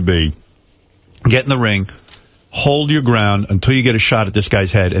strategy would be get in the ring, hold your ground until you get a shot at this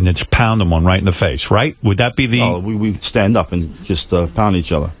guy's head, and then pound him one right in the face, right? Would that be the... Oh, we stand up and just pound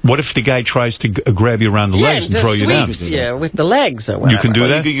each other. What if the guy tries to grab you around the legs and throw you down? Yeah, with the legs or whatever. You can do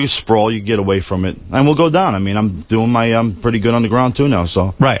that? You sprawl, you get away from it, and we'll go down. I mean, I'm pretty good on the ground, too, now,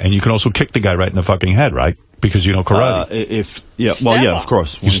 so... Right, and you can also kick the guy right in the fucking head, right? Because you know karate. Of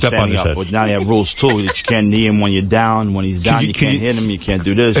course. You step on his head. But now they have rules, too. You can't knee him when you're down. When he's down, you can't hit him. You can't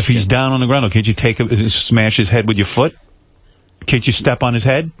do this. If he's down on the ground, can't you take him, smash his head with your foot? Can't you step on his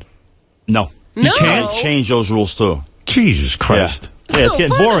head? No. You can't change those rules, too. Jesus Christ. Yeah, it's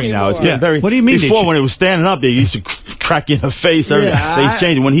getting boring now. It's getting very... What do you mean? Before, when it was standing up, they used to crack you in the face. They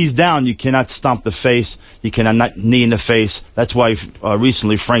changed it. When he's down, you cannot stomp the face. You cannot knee in the face. That's why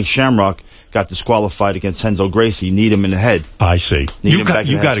recently Frank Shamrock got disqualified against Renzo Gracie. You need him in the head. I see. You got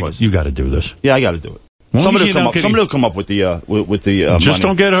to do this. Yeah, I got to do it. Well, Somebody will come up with the just money.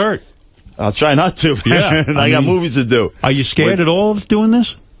 Don't get hurt. I'll try not to. Yeah, I got movies to do. Are you scared at all of doing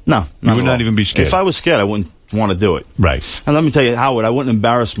this? No, you would not even be scared. If I was scared, I wouldn't want to do it. Right. And let me tell you, Howard, I wouldn't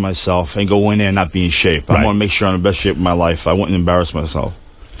embarrass myself and go in there and not be in shape. I want to make sure I'm in the best shape of my life. I wouldn't embarrass myself.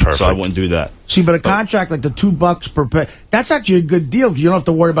 Perfect. So I wouldn't do that. See, but a contract like the $2 per pay, that's actually a good deal. You don't have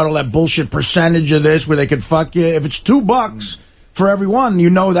to worry about all that bullshit percentage of this where they could fuck you. If it's $2 for everyone, you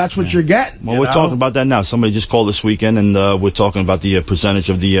know that's what you're getting. Well, we're talking about that now. Somebody just called this weekend, and we're talking about the percentage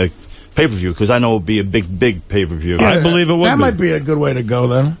of the pay-per-view, because I know it would be a big pay-per-view. Yeah, I believe it would That might be a good way to go,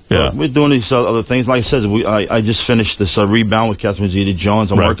 then. Yeah. We're doing these other things. Like I said, I just finished this Rebound with Catherine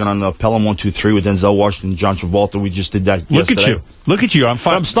Zeta-Jones. I'm working on Pelham 1-2-3 with Denzel Washington, John Travolta. We just did that yesterday. At you. Look at you. I'm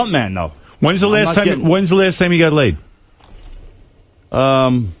fine. I'm stuntman, though. When's the last time you got laid?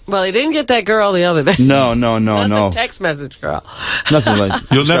 Well, he didn't get that girl the other day. No. The text message girl. Nothing like.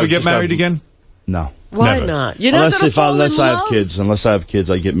 You'll never get married again? No. Why Never. not? You're not going to fall unless in I love? have kids. Unless I have kids,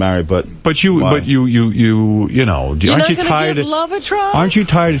 I get married. But you know, You're aren't not you gonna tired? give love a try? Aren't you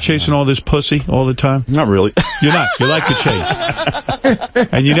tired of chasing all this pussy all the time? Not really. You're not. You like to chase,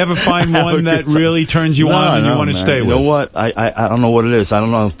 and you never find one that really turns you on and you want to stay with. You know what? I don't know what it is. I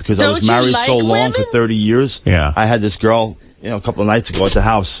don't know, because I was married so long for 30 years. Yeah. I had this girl, a couple of nights ago at the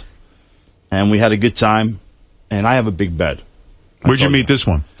house, and we had a good time. And I have a big bed. Where'd you meet this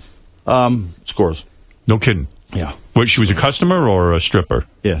one? Scores. No kidding. Yeah. What, she was a customer or a stripper?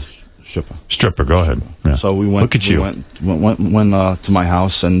 Yes, stripper. Stripper. Go ahead. Yeah. So we went. Look at you. Went to my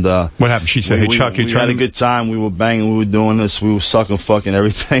house, and what happened? She said, "Hey, Chuck, we had a good time. We were banging. We were doing this. We were sucking, fucking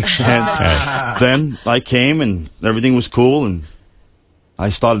everything." And then I came, and everything was cool, and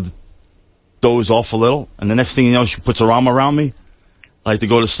I started to doze off a little. And the next thing you know, she puts her arm around me. I like to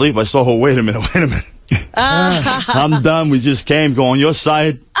go to sleep. I saw her. Wait a minute. I'm done. We just came. Go on your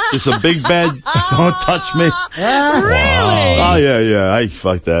side. It's a big bed. Don't touch me. Really? Oh, yeah. I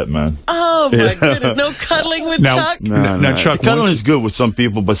fuck that, man. Oh, my goodness. No cuddling with Chuck? No. Chuck, cuddling is good with some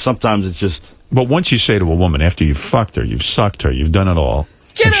people, but sometimes it's just... But once you say to a woman, after you've fucked her, you've sucked her, you've done it all...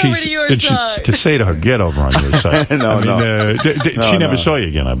 Get over to your side. To say to her, get over on your side. She never saw you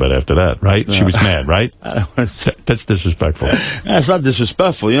again, I bet, after that, right? No. She was mad, right? That's disrespectful. That's not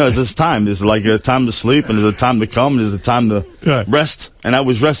disrespectful. There's time. There's like a time to sleep, and there's a time to come, and there's a time to rest, and that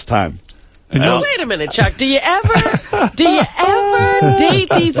was rest time. Wait a minute, Chuck. Do you ever date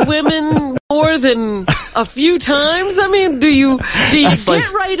these women more than a few times? I mean, do you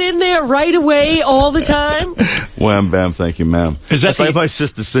get right in there right away all the time? Wham, bam, thank you, ma'am. That's like my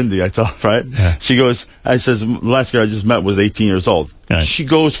sister Cindy, I thought, right? Yeah. She goes, the last girl I just met was 18 years old. Right. She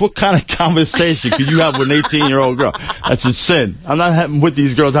goes, what kind of conversation could you have with an 18-year-old girl? I said, Sin, I'm not having with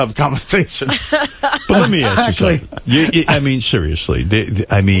these girls to have conversations. But let me ask you something. I mean, seriously.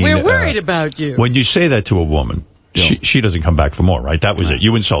 We're worried about you. When you say that to a woman, she doesn't come back for more, right? That was it.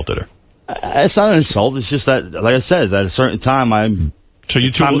 You insulted her. It's not an insult. It's just that, like I said, at a certain time, So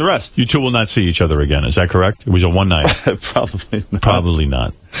you two, you two will not see each other again. Is that correct? It was a one night. Probably not. Probably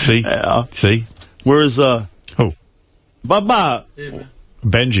not. See? See? Where's who? Baba.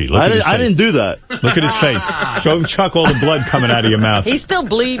 Benji. Look at his face. I didn't do that. Look at his face. Show Chuck all the blood coming out of your mouth. He's still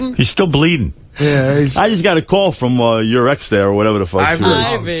bleeding. He's still bleeding. Yeah, I just got a call from your ex there, or whatever the fuck.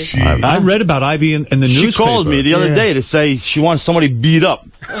 Ivy. I read about Ivy in the newspaper. She called me the other day to say she wants somebody beat up.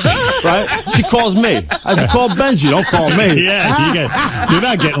 Right? She calls me. I said, call Benji, don't call me. Yeah, you're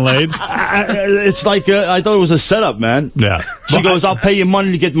not getting laid. It's like, I thought it was a setup, man. Yeah. She goes, I'll pay you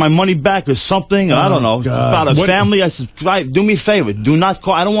money to get my money back or something. I don't know. About a family. I said, right, do me a favor. Do not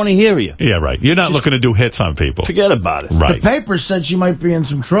call. I don't want to hear you. Yeah, right. You're not looking to do hits on people. Forget about it. Right. The paper said she might be in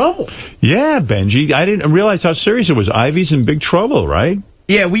some trouble. Yeah, Benji. I didn't realize how serious it was. Ivy's in big trouble, right?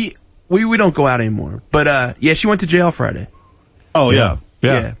 Yeah, we don't go out anymore. But, yeah, she went to jail Friday. Oh, yeah.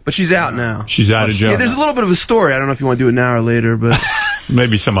 Yeah, but she's out now. She's out of jail. Yeah, there's a little bit of a story. I don't know if you want to do it now or later, but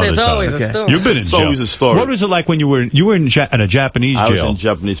maybe some other time. There's always a story. You've been in jail. It's always a story. What was it like when you were in a Japanese jail? I was in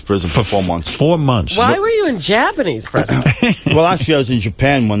Japanese prison for 4 months. 4 months. Why were you in Japanese prison? Well, actually, I was in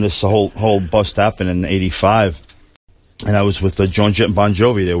Japan when this whole bust happened in '85, and I was with John Jett and Bon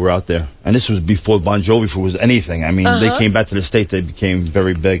Jovi. They were out there, and this was before Bon Jovi was anything. I mean, they came back to the States. They became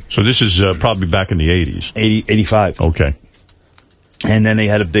very big. So this is probably back in the 80s. 85. Okay. And then they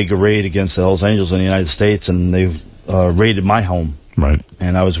had a big raid against the Hells Angels in the United States, and they raided my home. Right.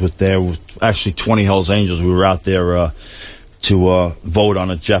 And I was with actually 20 Hells Angels. We were out there to vote on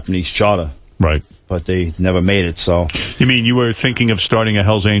a Japanese charter. Right. But they never made it, so... You mean you were thinking of starting a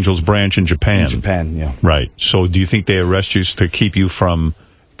Hells Angels branch in Japan? In Japan, yeah. Right. So do you think they arrest you to keep you from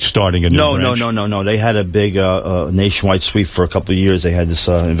starting a new branch? No. They had a big nationwide sweep for a couple of years. They had this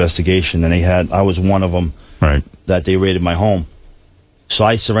investigation, and I was one of them. Right. That they raided my home. So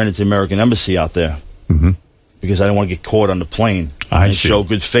I surrendered to the American Embassy out there because I didn't want to get caught on the plane. I show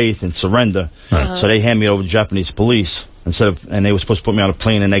good faith and surrender. Right. So they handed me over to Japanese police and they were supposed to put me on a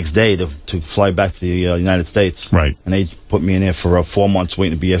plane the next day to fly back to the United States. Right. And they put me in there for 4 months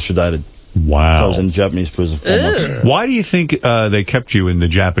waiting to be extradited. Wow. So I was in Japanese prison for 4 months. Why do you think they kept you in the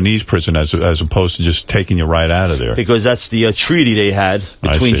Japanese prison as opposed to just taking you right out of there? Because that's the treaty they had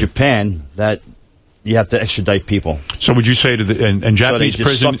between Japan that you have to extradite people. So would you say to the and Japanese so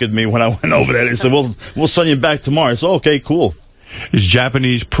they just prison suckered me when I went over there. They said, "We'll send you back tomorrow." So okay, cool. Is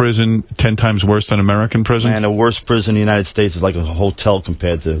Japanese prison 10 times worse than American prison? And the worst prison in the United States is like a hotel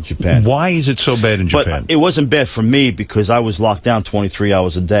compared to Japan. Why is it so bad in Japan? But it wasn't bad for me because I was locked down 23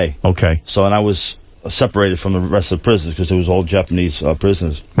 hours a day. Okay. So, and I was separated from the rest of the prisoners because it was all Japanese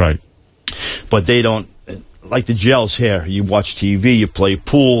prisoners. Right. But they don't, like the jails here, you watch TV, you play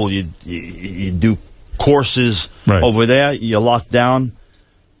pool, you do courses. Right. Over there, you're locked down.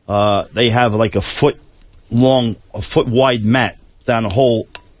 They have like a foot wide mat down the whole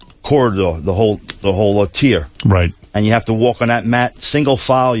corridor, the whole tier. Right. And you have to walk on that mat, single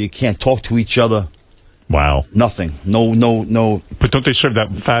file. You can't talk to each other. Wow. Nothing. No. But don't they serve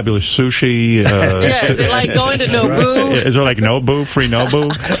that fabulous sushi? Yeah, is it like going to Nobu? Is there like Nobu, free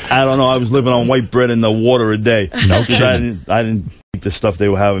Nobu? I don't know. I was living on white bread and the water a day. No kidding. I didn't eat the stuff they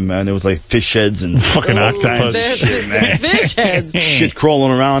were having, man. It was like fish heads and fucking octopus. Shit, man. Fish heads. Shit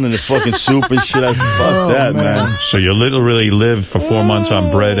crawling around in the fucking soup and shit. I said, fuck that, man. So you literally lived for 4 months on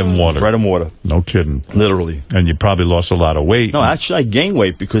bread and water. Bread and water. No kidding. Literally. And you probably lost a lot of weight. No, actually, I gained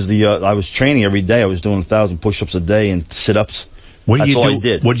weight because I was training every day. I was doing 1,000 push-ups a day and sit-ups. That's all I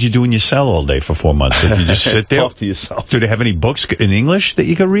did. What did you do in your cell all day for 4 months? Did you just sit there? Talk to yourself. Do they have any books in English that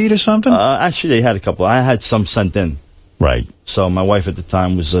you could read or something? Actually, they had a couple. I had some sent in. Right. So my wife at the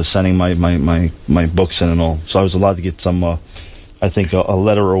time was sending my books in and all. So I was allowed to get some, I think, a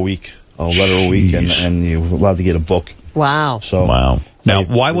letter a week. And you were allowed to get a book. Wow. So wow. Now,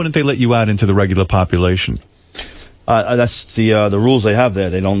 why wouldn't they let you out into the regular population? That's the rules they have there.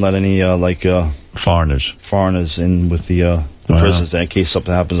 They don't let any foreigners in with the prisoners in case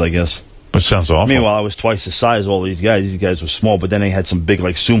something happens, I guess. But sounds awful. Meanwhile, I was twice the size of all these guys. These guys were small, but then they had some big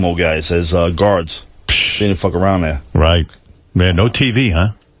like sumo guys as guards. They didn't fuck around there. Right. Man, no TV,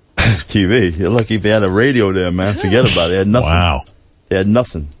 huh? TV. You're lucky if they had a radio there, man. Forget about it. They had nothing. Wow. They had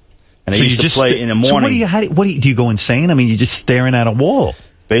nothing. And they so used you to play in the morning. So do you go insane? I mean, you're just staring at a wall.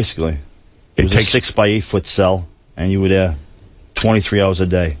 Basically. It was a 6 by 8 foot cell, and you were there 23 hours a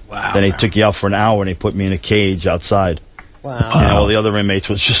day. Wow. Then they took you out for an hour, and they put me in a cage outside. Wow. And all the other inmates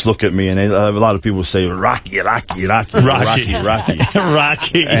would just look at me, and a lot of people would say, Rocky. Rocky. And I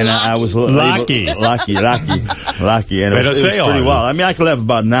was Rocky. And it was pretty wild. I mean, I could laugh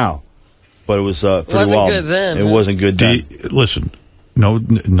about it now, but it was pretty wild. It wasn't good then. It wasn't good then. Listen, no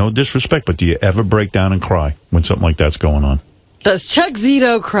disrespect, but do you ever break down and cry when something like that's going on? Does Chuck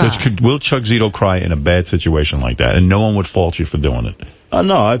Zito cry? Will Chuck Zito cry in a bad situation like that? And no one would fault you for doing it.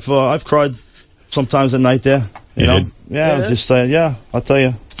 No, I've cried sometimes at night there. You know? Did? Yeah, just I'll tell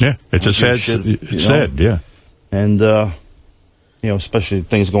you. Yeah, it's a sad, it's sad, yeah. And, especially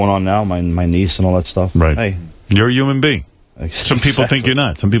things going on now, my niece and all that stuff. Right. Hey. You're a human being. Some people think you're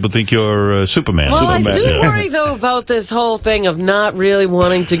not. Some people think you're Superman. Well, Superman. I do worry, though, about this whole thing of not really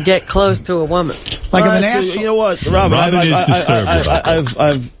wanting to get close to a woman. Like I'm an asshole. You know what, Robin is disturbed about that.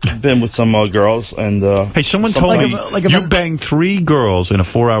 I've been with some girls, and hey, someone told me you banged 3 girls in a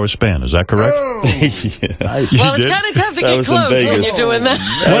 4-hour span. Is that correct? Well, it's kind of tough to get close when you're doing that.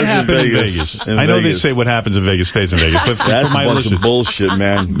 What happened in Vegas? I know they say what happens in Vegas stays in Vegas, but that's a bunch of bullshit,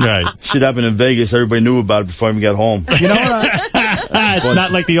 man. Right. Shit happened in Vegas. Everybody knew about it before I even got home. You know what? It's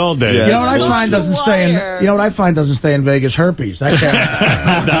not like the old days. You know what I find doesn't stay in. You know what I find doesn't stay in Vegas? Herpes.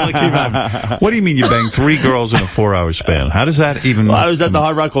 That What do you mean you banged 3 girls in a 4-hour span? How does that even? Well, I was at the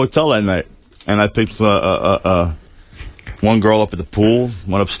Hard Rock Hotel that night, and I picked one girl up at the pool,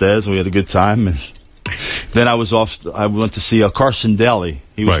 went upstairs, and we had a good time. And then I was off. I went to see Carson Daly.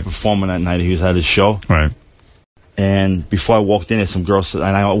 He was performing that night. He had his show. Right. And before I walked in, there some girls, and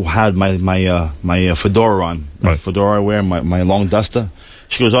I had my fedora on, my fedora I wear, my long duster.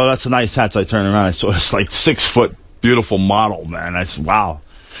 She goes, "Oh, that's a nice hat." So I turned around, I saw this like 6-foot beautiful model, man. I said, "Wow."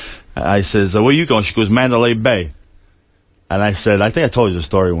 I says, "Where you going?" She goes, "Mandalay Bay." And I said, I think I told you the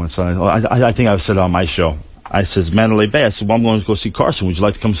story once. I think I said it on my show. I says, "Mandalay Bay." I said, "Well, I'm going to go see Carson. Would you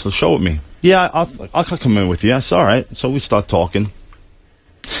like to come to the show with me?" "Yeah, I'll come in with you." I said, "All right." So we start talking.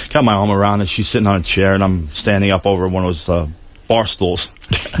 Got my arm around her. She's sitting on a chair, and I'm standing up over one of those bar stools.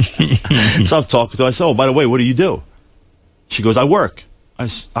 So I'm talking to her. I said, oh, by the way, what do you do? She goes, I work.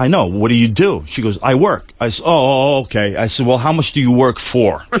 I know. What do you do? She goes, I work. I said, oh, okay. I said, well, how much do you work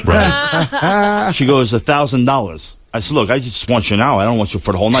for? Right. She goes, $1,000. I said, look, I just want you an hour. I don't want you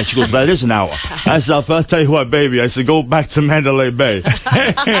for the whole night. She goes, that is an hour. I said, I'll tell you what, baby. I said, go back to Mandalay Bay.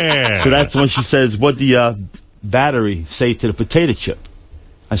 So that's when she says, what the battery say to the potato chip?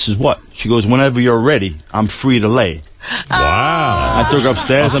 I says, what? She goes, whenever you're ready, I'm free to lay. Wow. I took her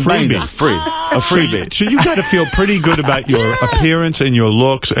upstairs and banged her. Free. A freebie. So you got to feel pretty good about your appearance and your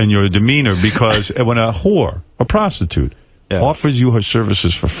looks and your demeanor, because when a whore, a prostitute, offers you her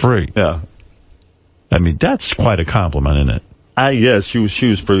services for free, I mean, that's quite a compliment, isn't it? Yes, she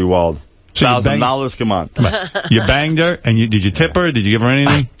was pretty wild. So $1,000, come on. You banged her, and did you tip her? Did you give her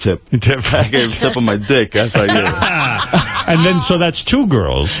anything? Tip. You tip. I gave a tip on my dick. That's how I get it. And then, so that's 2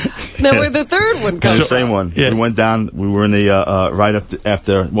 girls. Now, where the third one comes from? Same one. Yeah. We went down. We were in the right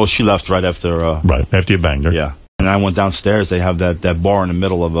after. Well, she left right after. Right after you banged her. Yeah. And I went downstairs. They have that bar in the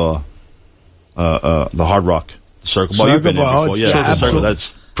middle of the Hard Rock Circle Bar. You've been in before, yeah. Circle.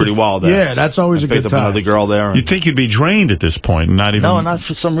 That's pretty wild. Yeah, that's always a good picked time. up another girl there. You'd think you'd be drained at this point, not even. No, not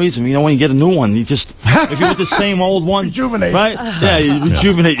for some reason. You know, when you get a new one, you just if you're with the same old one, rejuvenate, right? Yeah, you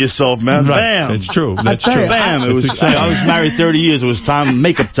rejuvenate yourself, man. Right. Bam, it's true. That's true. Bam. It was. I was married 30 years. It was time,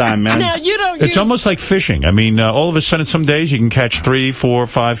 makeup time, man. Now you don't. It's almost like fishing. I mean, all of a sudden, some days you can catch 3, 4,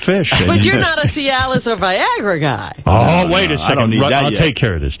 5 fish. But you're not a Cialis or Viagra guy. Oh, wait a second. I don't need that I'll yet. take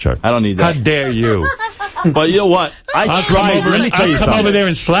care of this, Chuck. I don't need that. How dare you? But you know what? I tried. Let me tell you something. Come over there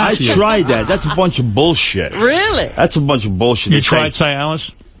and slap you. I tried that. That's a bunch of bullshit. Really? That's a bunch of bullshit. You tried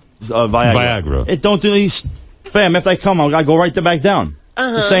Cialis? Viagra. It don't do these. Bam, if I come, I go right back down.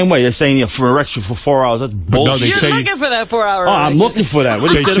 The same way. They're saying for erection for 4 hours. That's bullshit. You're looking for that 4-hour erection. I'm looking for that.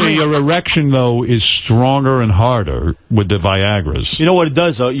 What they say your erection, though, is stronger and harder with the Viagras. You know what it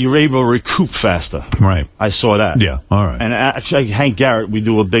does, though? You're able to recoup faster. Right. I saw that. Yeah, all right. And actually, Hank Garrett, we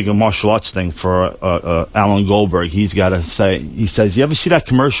do a big martial arts thing for Alan Goldberg. He's got to say, he says, you ever see that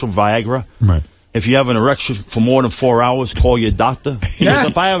commercial, Viagra? Right. If you have an erection for more than 4 hours, call your doctor. He goes,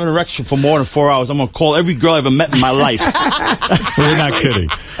 if I have an erection for more than 4 hours, I'm going to call every girl I ever met in my life. Well, you're not kidding.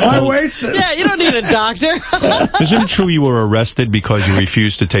 I wasted. Yeah, you don't need a doctor. Isn't it true you were arrested because you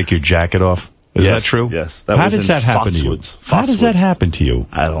refused to take your jacket off? Is that true? Yes. How does that happen to you? How does that happen to you?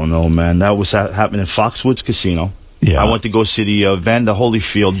 I don't know, man. That was happening in Foxwoods Casino. Yeah. I went to go see the Vander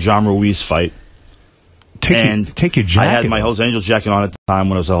Holyfield, John Ruiz fight. Take your jacket. I had my Hells Angels jacket on at the time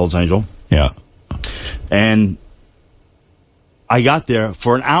when I was a Hells Angel. Yeah. And I got there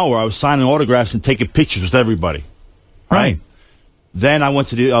for an hour. I was signing autographs and taking pictures with everybody. Right. Then I went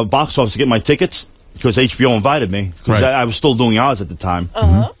to the box office to get my tickets because HBO invited me because I was still doing Oz at the time.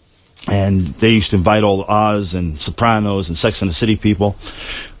 And they used to invite all the Oz and Sopranos and Sex and the City people.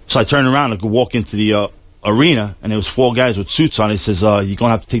 So I turned around and could walk into the arena, and there was 4 guys with suits on. He says, you're going to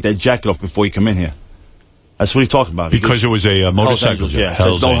have to take that jacket off before you come in here. That's what he's talking about. Because it was a motorcycle.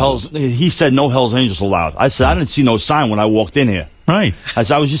 He said no Hells Angels allowed. I said, I didn't see no sign when I walked in here. Right. I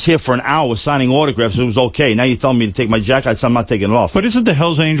said, I was just here for an hour signing autographs. It was okay. Now you're telling me to take my jacket. I said, I'm not taking it off. But isn't the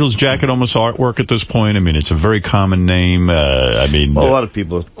Hells Angels jacket almost artwork at this point? I mean, it's a very common name. A lot of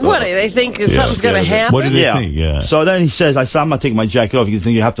people. What, do they think something's going to happen? What do they think? Yeah. So then he says, I said, I'm not taking my jacket off. He says,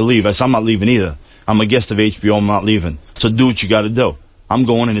 you have to leave. I said, I'm not leaving either. I'm a guest of HBO. I'm not leaving. So do what you got to do. I'm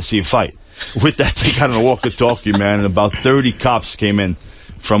going in to see a fight. With that, they got on a walkie-talkie, man, and about 30 cops came in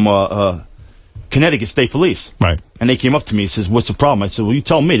from Connecticut State Police. Right. And they came up to me and says, what's the problem? I said, well, you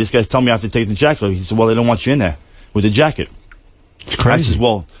tell me. This guy's telling me I have to take the jacket off. He said, well, they don't want you in there with the jacket. It's crazy. I said,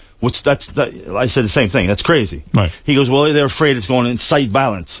 well, I said the same thing. That's crazy. Right. He goes, well, they're afraid it's going to incite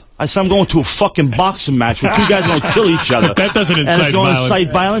violence. I said, I'm going to a fucking boxing match where 2 guys are going to kill each other. That doesn't incite and it's going violence. to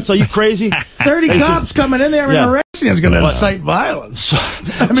incite violence? Are you crazy? 30 cops coming in there and arresting is going to incite violence. So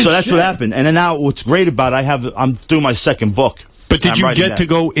that's what happened. And then now what's great about it, I'm doing my second book. But did you get to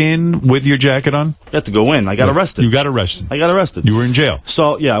go in with your jacket on? I got to go in. I got arrested. You got arrested. I got arrested. You were in jail.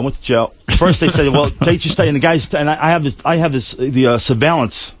 So yeah, I went to jail. First they said, well, take your stay. And the guys, and I have the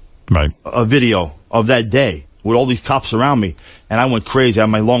surveillance video of that day with all these cops around me, and I went crazy. I had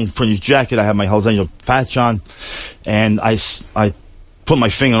my long fringed jacket. I had my Hells Angel patch on, and I put my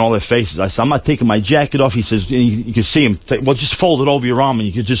finger on all their faces. I said, I'm not taking my jacket off. He says, you can see him. Well, just fold it over your arm and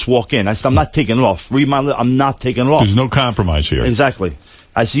you can just walk in. I said, I'm not taking it off. Read my lips. I'm not taking it off. There's no compromise here. Exactly.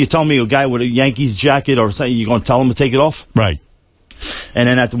 I said, you telling me a guy with a Yankees jacket or something, you're going to tell him to take it off? Right. And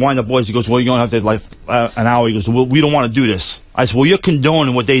then at the wind-up boys, he goes, well, you're going to have to an hour. He goes, well, we don't want to do this. I said, well, you're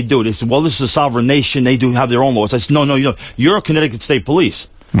condoning what they do. They said, well, this is a sovereign nation. They do have their own laws. I said, no, you know, you're a Connecticut State Police.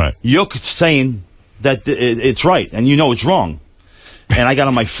 Right. You're saying that it's right, and you know it's wrong. And I got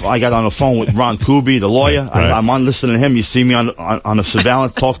on the phone with Ron Kuby, the lawyer. Right. I'm on listening to him. You see me on the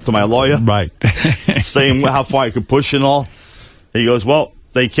surveillance, talk to my lawyer. Right. Saying how far I could push and all. He goes, well,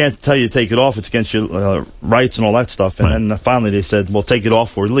 they can't tell you to take it off. It's against your rights and all that stuff. And then finally they said, well, take it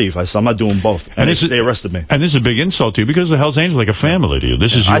off or leave. I said, I'm not doing both. And they arrested me. And this is a big insult to you because the Hells Angels are like a family to you.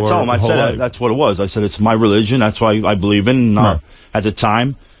 This is your I told him, I said, that's what it was. I said, it's my religion. That's why I believe in. At the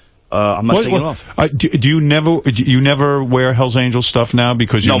time, I'm not taking it off. Do you never wear Hells Angels stuff now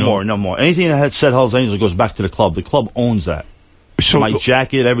because you No more. Anything that had said Hells Angels goes back to the club. The club owns that. So my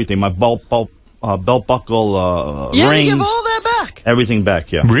jacket, everything, my belt buckle, rings. They give all that back. Everything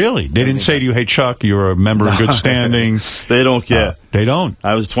back, yeah. Really? They didn't say to you, hey, Chuck, you're a member in good standing. They don't care. They don't.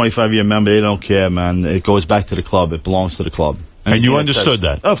 I was a 25-year member. They don't care, man. It goes back to the club. It belongs to the club. And you understood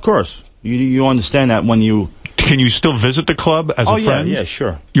that? Of course. You understand that when you... Can you still visit the club as a friend? Yeah,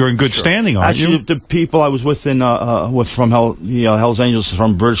 sure. You're in good standing, aren't you? Actually, the people I was with from Hells Angels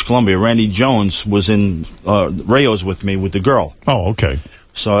from British Columbia, Randy Jones, was in Rayos with me with the girl. Oh, okay.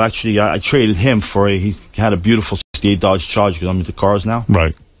 So actually, I traded him for he had a beautiful '68 Dodge Charger because I'm into cars now.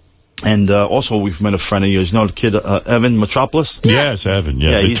 Right. And also, we've met a friend of yours. You know the kid, Evan Metropolis? Yes, Evan.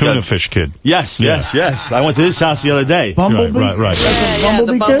 Yeah, the tuna fish kid. Yes. I went to his house the other day. Bumblebee? Right.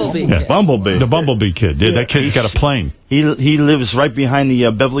 The Bumblebee. Yeah. Bumblebee. The Bumblebee kid. Yeah, that kid's got a plane. He lives right behind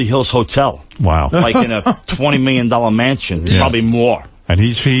the Beverly Hills Hotel. Wow. Like in a $20 million mansion. Yeah. Probably more. And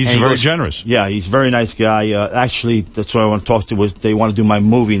he's very generous. Yeah, he's a very nice guy. Actually, that's what I want to talk to. They want to do my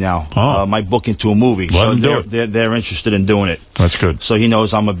movie now. My book into a movie. So they're interested in doing it. That's good. So he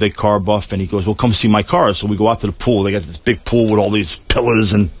knows I'm a big car buff, and he goes, well, come see my cars. So we go out to the pool. They got this big pool with all these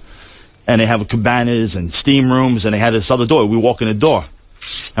pillars, and they have cabanas and steam rooms, and they had this other door. We walk in the door.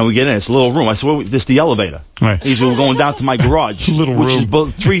 And we get in. It's a little room. I said, well, this is the elevator. Right. He said, we're going down to my garage. Little which room.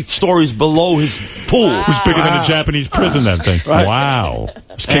 is 3 stories below his pool. It was bigger than a Japanese prison, that thing. Right. Wow.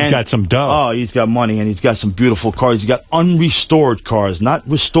 This kid's got some dough. Oh, he's got money, and he's got some beautiful cars. He's got unrestored cars, not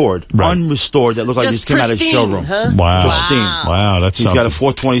restored. Right. Unrestored that look like they came out of a showroom. Huh? Wow. Pristine. Wow, that's He's got a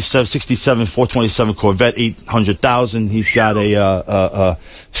 427 Corvette, 800,000. He's got a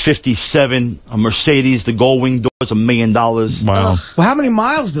 57 Mercedes, the gold wing doors, $1 million. Wow. Well, how many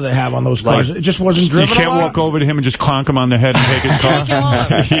miles do they have on those cars? It just wasn't driven. You can't walk over to him and just clonk him on the head and take his car.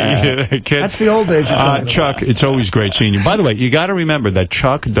 That's the old days. Chuck, it's always great seeing you. By the way, you got to remember that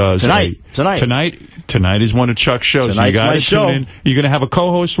Chuck does tonight is one of Chuck's shows. Tonight's so you my show. Tune in. You're going to have a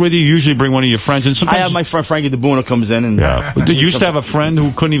co-host with you. You usually bring one of your friends, and sometimes I have my friend Frankie DeBuna comes in, and you used to have a friend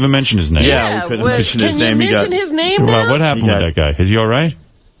who couldn't even mention his name. Yeah, we couldn't mention his name. Can you mention his name now? What happened with that guy? Is he all right?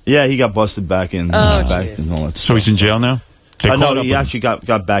 Yeah, he got busted back in. And all that so he's in jail now? No, he actually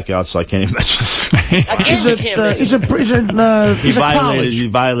got back out, so I can't even mention this. He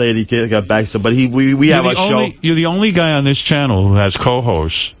violated. He got back. So, but we have a show. You're the only guy on this channel who has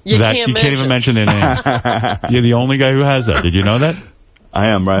co-hosts that you can't even mention their name. You're the only guy who has that. Did you know that? I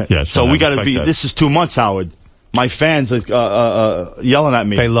am, right? Yes. So we got to be. This is 2 months, Howard. My fans are yelling at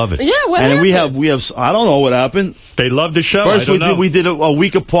me. They love it. Yeah, what and happened? we have. I don't know what happened. They love the show. First we did a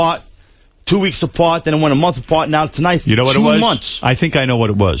week apart. 2 weeks apart, then it went a month apart. Now tonight, you know what 2 it was? months. I think I know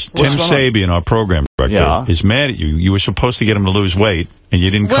what it was. Tim Sabian, our program director, is mad at you. You were supposed to get him to lose weight, and you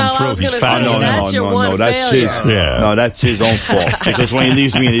didn't come through. He's fat. No, that's his. Yeah. No, that's his own fault. Because when he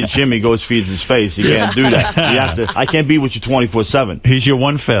leaves me in the gym, he goes feeds his face. He can't do that. You have to. I can't be with you 24/7. He's your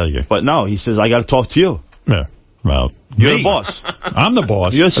one failure. But no, he says I got to talk to you. Yeah. Well, you're the boss. I'm the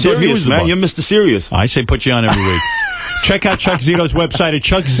boss. You're serious, man. You're Mr. Serious. I say put you on every week. Check out Chuck Zito's website at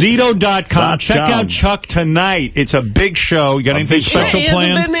chuckzito.com. Check out Chuck tonight. It's a big show. You got anything special planned? He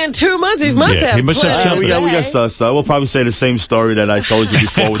hasn't been there in 2 months. He must have. He must have something. We got stuff. So we'll probably say the same story that I told you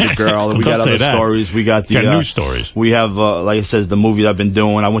before with the girl. We got other stories. We got new stories. We have, like I said, the movie I've been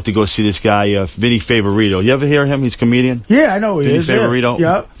doing. I went to go see this guy, Vinny Favorito. You ever hear him? He's a comedian. Yeah, I know who he is. Vinny Favorito.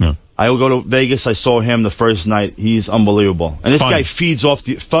 Yeah. I will go to Vegas. I saw him the first night. He's unbelievable. And this guy feeds off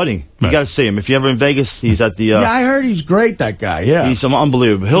the funny. You got to see him. If you're ever in Vegas, he's at the... yeah, I heard he's great, that guy. Yeah. He's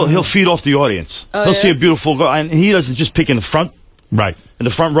unbelievable. He'll feed off the audience. He'll see a beautiful girl. And he doesn't just pick in the front. Right. In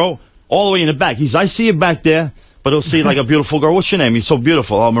the front row. All the way in the back. I see you back there, but he'll see like a beautiful girl. What's your name? You're so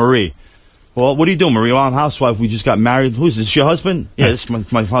beautiful. Oh, Marie. Well, what are you doing, Marie? Well, I'm a housewife. We just got married. Who's this? Your husband? Yeah, this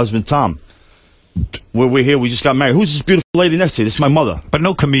is my husband, Tom. We're here. We just got married. Who's this beautiful lady next to you? This is my mother. But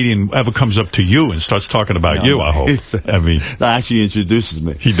no comedian ever comes up to you and starts talking about you, I hope. I mean, that actually introduces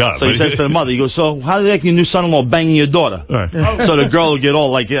me. He does. So he says to the mother, he goes, so how do you like your new son-in-law banging your daughter? Right. So the girl will get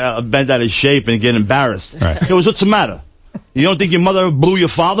all like bent out of shape and get embarrassed. Right. He goes, what's the matter? You don't think your mother blew your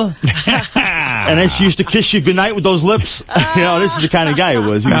father? And then she used to kiss you goodnight with those lips? You know, this is the kind of guy he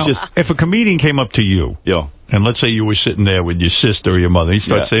was. He was just... If a comedian came up to you And let's say you were sitting there with your sister or your mother. He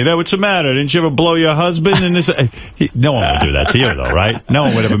starts saying, "Hey, what's the matter? Didn't you ever blow your husband?" And this, no one would do that to you, though, right? No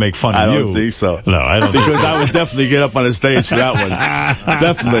one would ever make fun of you. I don't think so. No, I don't. Because I would definitely get up on the stage for that one.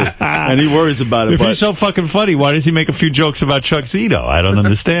 Definitely. And he worries about it. If he's so fucking funny, why does he make a few jokes about Chuck Zito? I don't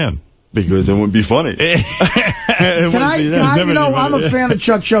understand. Because it wouldn't be funny. Can I, you know, I'm a fan of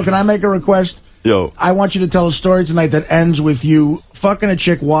Chuck's show. Can I make a request? Yo. I want you to tell a story tonight that ends with you fucking a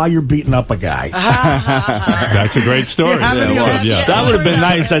chick while you're beating up a guy. That's a great story. That would have been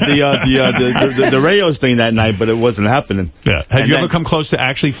nice at the radios thing that night, but it wasn't happening. Yeah. Have you ever come close to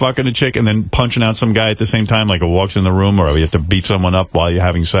actually fucking a chick and then punching out some guy at the same time, like it walks in the room, or you have to beat someone up while you're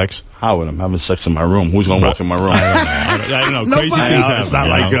having sex? How would I'm having sex in my room? Who's going to walk in my room? I don't know. Crazy things happen. It's not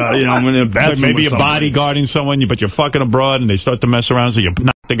like, I'm in a bathroom. Like maybe you're bodyguarding someone, but you're fucking a broad, and they start to mess around, so you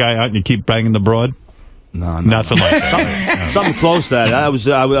knock the guy out and you keep banging the broad? No. Nothing like that. Something close to that. I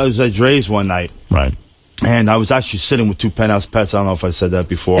was at Dre's one night. Right. And I was actually sitting with 2 penthouse pets. I don't know if I said that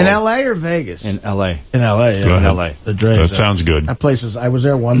before. In L.A. or Vegas? In L.A. In L.A., yeah. In L.A. The Dre's. That sounds good. That place is, I was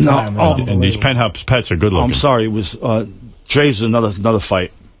there one time. And these penthouse pets are good looking. I'm sorry. It was, Dre's was another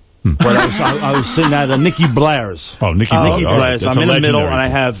fight. But I was sitting at Nikki Blair's. Oh, Nikki Blair's. Right. I'm in the middle, and I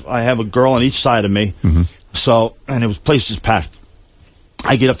have a girl on each side of me. Mm-hmm. So, and the place is packed.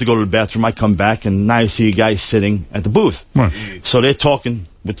 I get up to go to the bathroom. I come back, and now I see a guy sitting at the booth. Right. So they're talking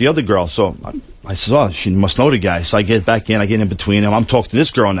with the other girl. So I said, "Oh, she must know the guy." So I get back in. I get in between them. I'm talking to this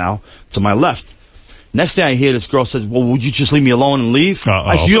girl now to my left. Next thing I hear, this girl says, "Well, would you just leave me alone and leave?"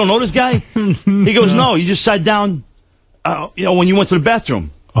 I said, "You don't know this guy?" He goes, "No, you just sat down, when you went to the bathroom."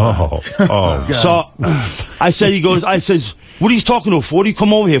 Oh. So I says, "What are you talking to for? What do you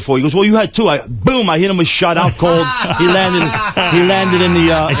come over here for?" He goes, "Well, you had 2. Boom! I hit him a shot out cold. He landed in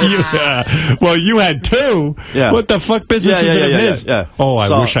the. Well, you had 2. Yeah. What the fuck business is it of his? Yeah. Oh,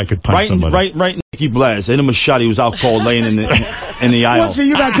 I wish I could punch somebody. Right. Nikki Blair's. Hit him a shot. He was out cold, laying in the aisle. What's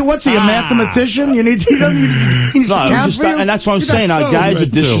he, a mathematician? He needs to count for you? And that's what I'm saying. Our guys are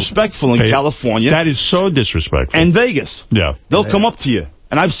disrespectful in California. That is so disrespectful. And Vegas. Yeah. They'll come up to you.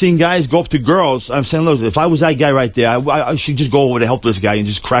 And I've seen guys go up to girls. I'm saying, look, if I was that guy right there, I should just go over to help this guy and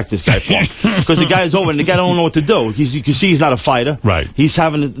just crack this guy for him. Because the guy's over and the guy don't know what to do. You can see he's not a fighter. Right. He's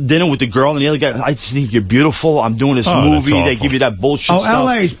having dinner with the girl and the other guy, "I just think you're beautiful. I'm doing this movie." They give you that bullshit stuff.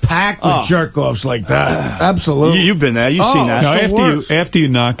 L.A.'s packed with jerk-offs like that. Absolutely. You've been there. You've seen that. Now, after you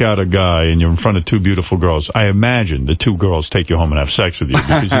knock out a guy and you're in front of 2 beautiful girls, I imagine the 2 girls take you home and have sex with you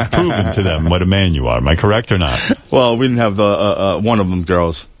because you've proven to them what a man you are. Am I correct or not? Well, we didn't have one of them girls.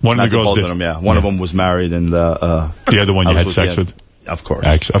 One of the girls both did. of them, yeah. One of them was married, and the other one you had sex with. Of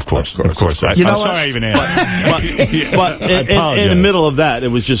course. Of course. I'm sorry I even asked. But in the middle of that, it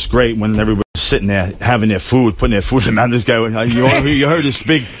was just great when everybody was sitting there having their food, putting their food in the mouth. This guy, you heard this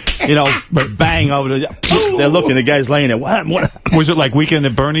big, bang over the. They're looking. The guy's laying there. What? Was it like Weekend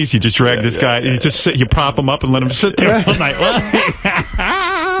at Bernie's? You just drag this guy. You prop him up and let him sit there all night.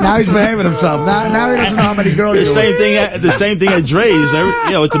 Now he's behaving himself. Now he doesn't know how many girls. The same thing at Dre's.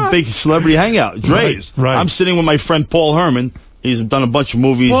 It's a big celebrity hangout. Dre's. Right. I'm sitting with my friend Paul Herman. He's done a bunch of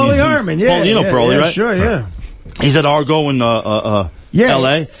movies. Paulie Herman, yeah. Paul, you know Paulie, right? Sure, yeah. He's at Argo in L.A.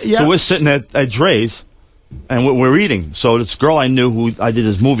 Yeah. So we're sitting at Dre's, and we're eating. So this girl I knew who I did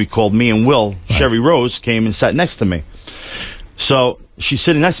this movie called Me and Will, Sherry Rose, came and sat next to me. So she's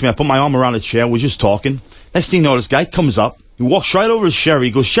sitting next to me. I put my arm around the chair. We're just talking. Next thing you know, this guy comes up. He walks right over to Sherry.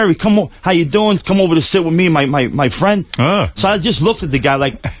 He goes, "Sherry, come on. How you doing? Come over to sit with me and my friend." So I just looked at the guy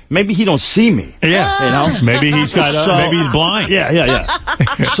like, maybe he don't see me. Yeah. Maybe he's got. Maybe he's blind. Yeah.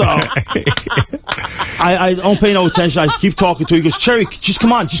 So I don't pay no attention. I keep talking to him. He goes, "Sherry, just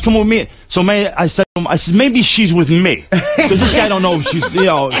come with me." So I said, maybe she's with me because this guy don't know if she's,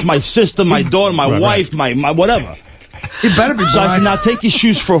 it's my sister, my daughter, my wife, my whatever. He better be blind. So I said, "Now take your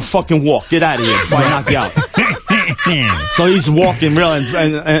shoes for a fucking walk. Get out of here before I knock you out." So he's walking real,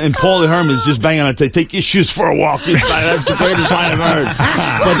 and Paulie Herman is just banging on it. "Take your shoes for a walk." That's the greatest line I've heard.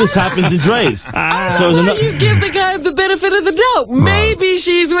 But this happens in Dre's. So you give the guy the benefit of the doubt. Maybe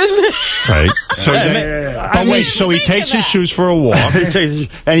she's with me. Right. So, so he takes his shoes for a walk.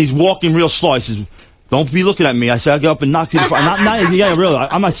 And he's walking real slow. I says, "Don't be looking at me." I said, "I'll get up and knock you." Really,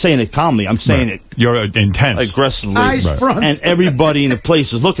 I'm not saying it calmly. I'm saying it. You're intense. Aggressively. Front. And everybody in the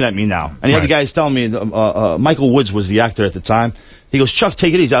place is looking at me now. And the other guy's telling me, Michael Woods was the actor at the time. He goes, "Chuck,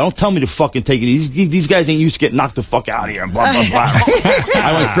 take it easy. Don't tell me to fucking take it easy. These guys ain't used to get knocked the fuck out of here." And blah, blah, blah.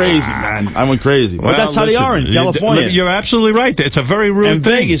 I went crazy, man. I went crazy. But that's how they are in California. You're absolutely right. It's a very rude and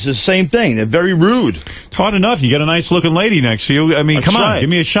thing. Vegas is the same thing. They're very rude. It's hard enough. You get a nice-looking lady next to you. I mean, come on. Give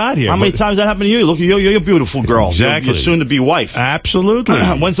me a shot here. How many times that happened to you? Look, you're a beautiful girl. Exactly. You're soon-to-be wife. Absolutely.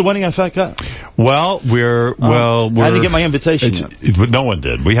 When's the wedding on Fat Cat? Well, we're I didn't get my invitation. No one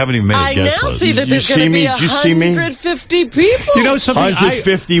did. We haven't even made a guest list. I now see that there's going to be 150 people. You know something?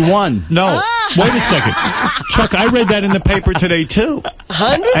 151. No. Wait a second. Chuck, I read that in the paper today, too.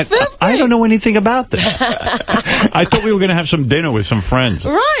 150? I don't know anything about this. I thought we were going to have some dinner with some friends.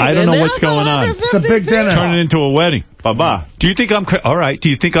 Right. I don't know what's going on. It's a big dinner. Turn it into a wedding. Baba. Do you think I'm all right? Do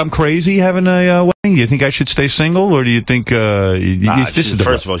you think I'm crazy having a wedding? Do you think I should stay single, or do you think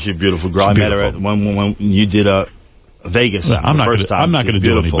first of all, she's a beautiful girl. I met her when you did Vegas. I'm not going to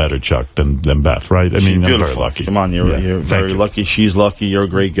do any better, Chuck, than Beth, right? I mean, I'm very lucky. Come on, you're very lucky. She's lucky. You're a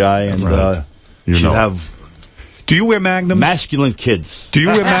great guy, and she'd have. Do you wear Magnums? Masculine kids. Do you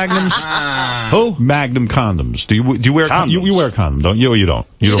wear Magnums? Who? Magnum condoms. Do you wear condoms? You wear a condom, don't you? Or you don't?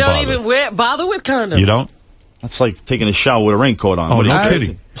 You don't even bother with condoms. You don't? That's like taking a shower with a raincoat on. Oh, no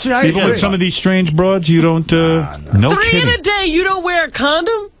kidding. Even with some of these strange broads, you don't. No 3 kidding. in a day, you don't wear a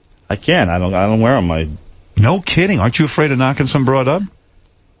condom? I can't. I don't wear them. No kidding. Aren't you afraid of knocking some broad up?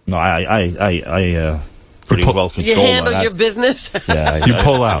 No, I pretty well control. You handle your business. Yeah, you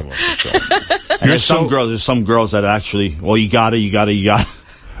pull out. There's some girls that actually. Well, you got it.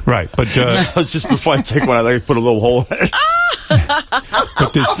 Right, but just before I take one, I like to put a little hole in it.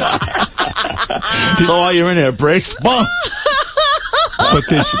 But so while you're in there, it breaks. Boom. But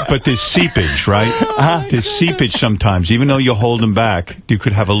there's seepage, right? There's seepage sometimes. Even though you hold them back, you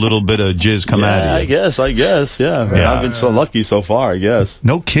could have a little bit of jizz come out of you. I guess, yeah. I've been so lucky so far, I guess.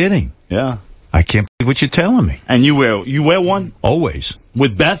 No kidding. Yeah. I can't believe what you're telling me. And you wear one? Always.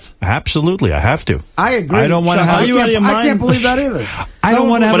 With Beth? Absolutely, I have to. I agree. I don't want to have. Are you out of your mind? I can't believe that either. I don't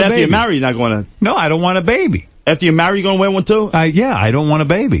want to have a baby. But after you're married, you're not going to. No, I don't want a baby. After you're married, you're going to wear one too? Yeah, I don't want a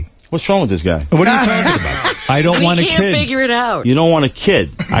baby. What's wrong with this guy? What are you talking about? I don't want a kid. He can't figure it out. You don't want a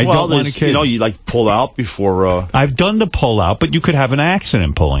kid. I don't want a kid. You know, you like pull out before. I've done the pull out, but you could have an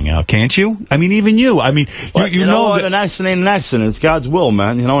accident pulling out, can't you? I mean, even you. I mean, you know what? that An accident ain't an accident. It's God's will,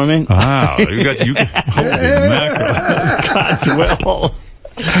 man. You know what I mean? Wow, you holy mackerel. God's will.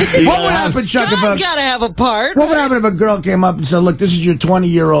 What would happen, Chuck, God's got to have a part. What would happen if a girl came up and said, "Look, this is your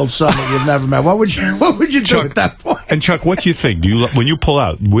 20-year-old son that you've never met"? What would you do at that point? And Chuck, what do you think? When you pull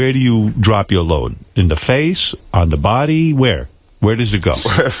out, where do you drop your load? In the face? On the body? Where? Where does it go?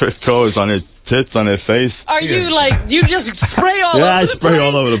 Wherever it goes, on their tits, on their face. Are you you just spray all over the place? Yeah, I spray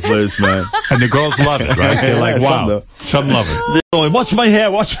all over the place, man. And the girls love it, right? They're like, wow. Some love it. They're going, watch my hair,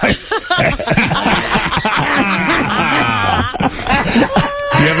 watch my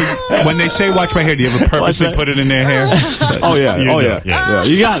Do you ever, when they say watch my hair, do you ever purposely put it in their hair? Oh, yeah. Yeah.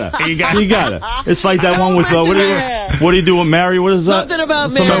 You gotta. It's like that one with, what do you do with Mary? What is that? Something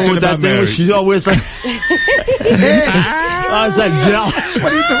about Mary. Something with that thing where she's always like, I was like, gel.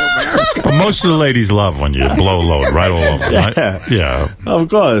 What are you doing, Mary? But most of the ladies love when you blow load right all over, right? Yeah. Of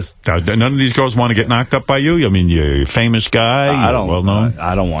course. None of these girls want to get knocked up by you? I mean, you're a famous guy. I don't. Well known.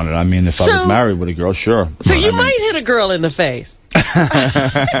 I don't want it. I mean, if I was married with a girl, sure. So you might hit a girl in the face.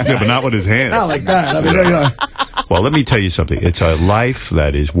 Yeah, but not with his hands. Not like that. I mean, Well, let me tell you something. It's a life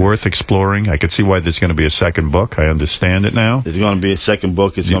that is worth exploring. I could see why there's going to be a second book. I understand it now. There's going to be a second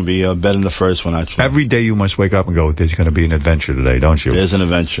book. It's going to be better than the first one, actually. Every day you must wake up and go, there's going to be an adventure today, don't you? There's an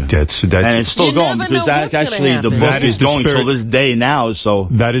adventure. That's and it's still going, because actually the book is going till this day now. So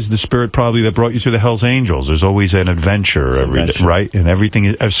that is the spirit probably that brought you to the Hells Angels. There's always an adventure every day, right? And everything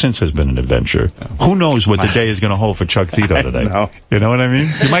ever since has been an adventure. Yeah. Who knows what the day is going to hold for Chuck Zito today? You know what I mean?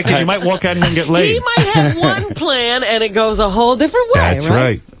 You might walk out here and get laid. He might have one plan and it goes a whole different way. That's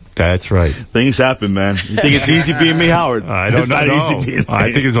right. That's right. Things happen, man. You think it's easy being me, Howard? I don't know.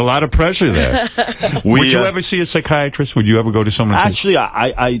 I think there's a lot of pressure there. Would you ever see a psychiatrist? Would you ever go to someone? Actually,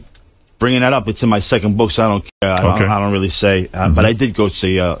 I bringing that up. It's in my second book, so I don't care. I don't really say. But I did go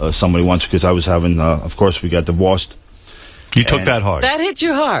see somebody once because I was having. Of course, we got divorced. You took that hard. That hit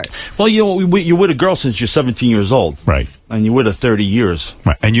you hard. Well, you're with a girl since you're 17 years old, right? And you're with her 30 years,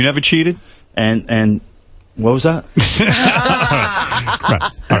 right? And you never cheated. And what was that?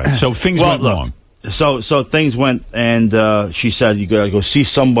 Right. All right. So things went wrong. So things went, and she said, you gotta go see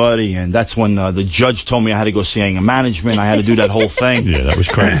somebody, and that's when the judge told me I had to go see anger management. I had to do that whole thing. Yeah, that was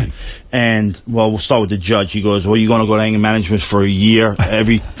crazy. And we'll start with the judge. He goes, well, you're going to go to anger management for a year,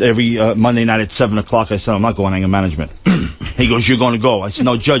 every Monday night at 7 o'clock. I said, I'm not going to anger management. He goes, you're going to go. I said,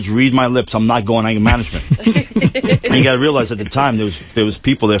 no, judge, read my lips. I'm not going to anger management. And you got to realize at the time there was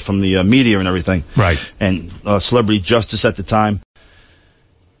people there from the media and everything, right? And Celebrity Justice at the time.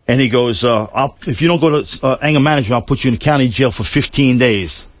 And he goes, if you don't go to anger management, I'll put you in county jail for 15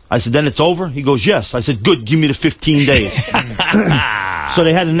 days. I said, then it's over? He goes, yes. I said, good, give me the 15 days. So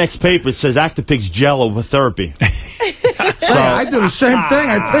they had the next paper. It says Actapix jail over therapy. So I do the same thing,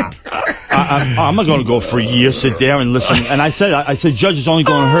 I think. I'm not going to go for a year, sit there and listen. And I said, Judge is only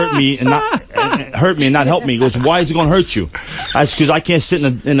going to hurt me and not help me. He goes, why is it going to hurt you? I said, because I can't sit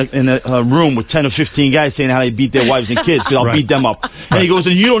in a room with 10 or 15 guys saying how they beat their wives and kids, because I'll beat them up. And he goes,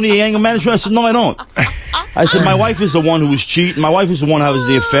 and you don't need anger management? I said, no, I don't. I said, my wife is the one who was cheating. My wife is the one who was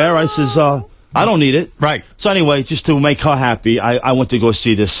the affair. I says, I don't need it. Right. So anyway, just to make her happy, I went to go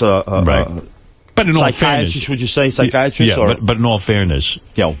see this right. But in all fairness, would you say psychiatrist? Yeah, or? but in all fairness,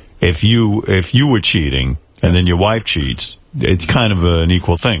 if you were cheating and then your wife cheats, it's kind of an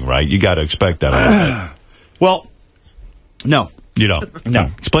equal thing, right? You got to expect that. Well, no. You don't? No.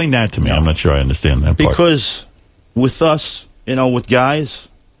 Explain that to me. No. I'm not sure I understand that part. Because with us, with guys,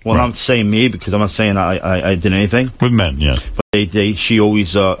 well, I'm not saying me because I'm not saying I did anything. With men, yeah. But she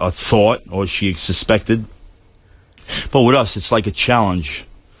always thought or she suspected. But with us, it's like a challenge.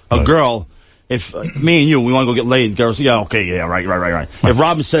 A girl... If me and you, we want to go get laid, girls, right. If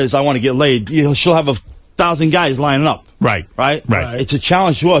Robin says, I want to get laid, she'll have 1,000 guys lining up. Right. It's a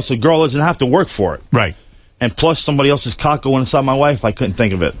challenge to us. A girl doesn't have to work for it. Right. And plus, somebody else's cock going inside my wife, I couldn't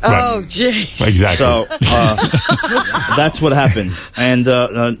think of it. Oh, jeez. Exactly. So, that's what happened. And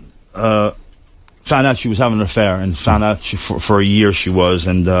found out she was having an affair, and found out for a year she was.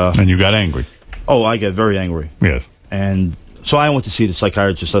 And you got angry. Oh, I get very angry. Yes. And... so I went to see the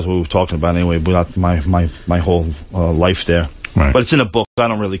psychiatrist. That's what we were talking about anyway, without my whole life there. Right. But it's in a book. So I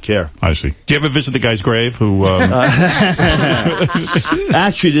don't really care. I see. Do you ever visit the guy's grave? Who?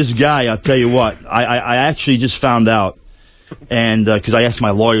 Actually, this guy, I'll tell you what. I actually just found out, and because I asked my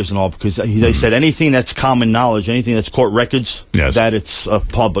lawyers and all, because they said anything that's common knowledge, anything that's court records, that it's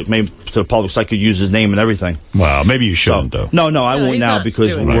public, maybe to the public, so I could use his name and everything. Well, maybe you shouldn't, though. No, I won't now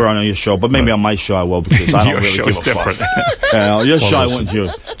because we're on your show. But maybe on my show I will, because I don't really give a fuck. Your show I wouldn't do.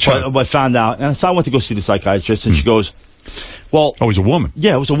 But I found out, and so I went to go see the psychiatrist, and she goes, "Well, it was a woman."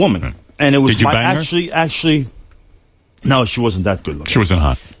 Yeah, it was a woman, and it was Did you bang her? Actually. No, she wasn't that good looking. She wasn't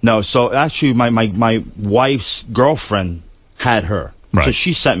hot. No, so actually my wife's girlfriend had her. Right. So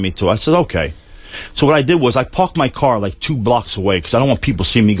she sent me to her. I said, okay. So what I did was I parked my car like 2 blocks away because I don't want people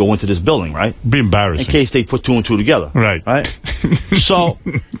seeing me go into this building, right? Be embarrassing. In case they put 2 and 2 together. Right. So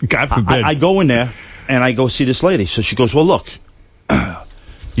God forbid. I go in there and I go see this lady. So she goes, well, look,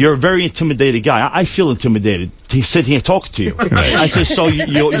 you're a very intimidated guy. I feel intimidated. He's sitting here talking to you. Right. I said, so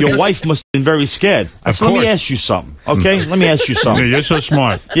your wife must have been very scared. I said, let me ask you something, okay? Let me ask you something. Yeah, you're so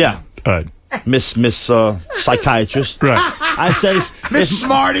smart. Yeah. All right. Miss psychiatrist. Right. I said, Miss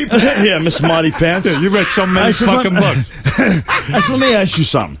Smarty Pants. Yeah, Miss Smarty Pants. Yeah, you read so many fucking books. I said, let me ask you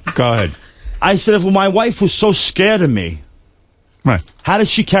something. Go ahead. I said, if my wife was so scared of me, right, how did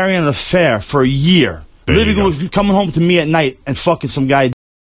she carry on an affair for a year? Coming home to me at night and fucking some guy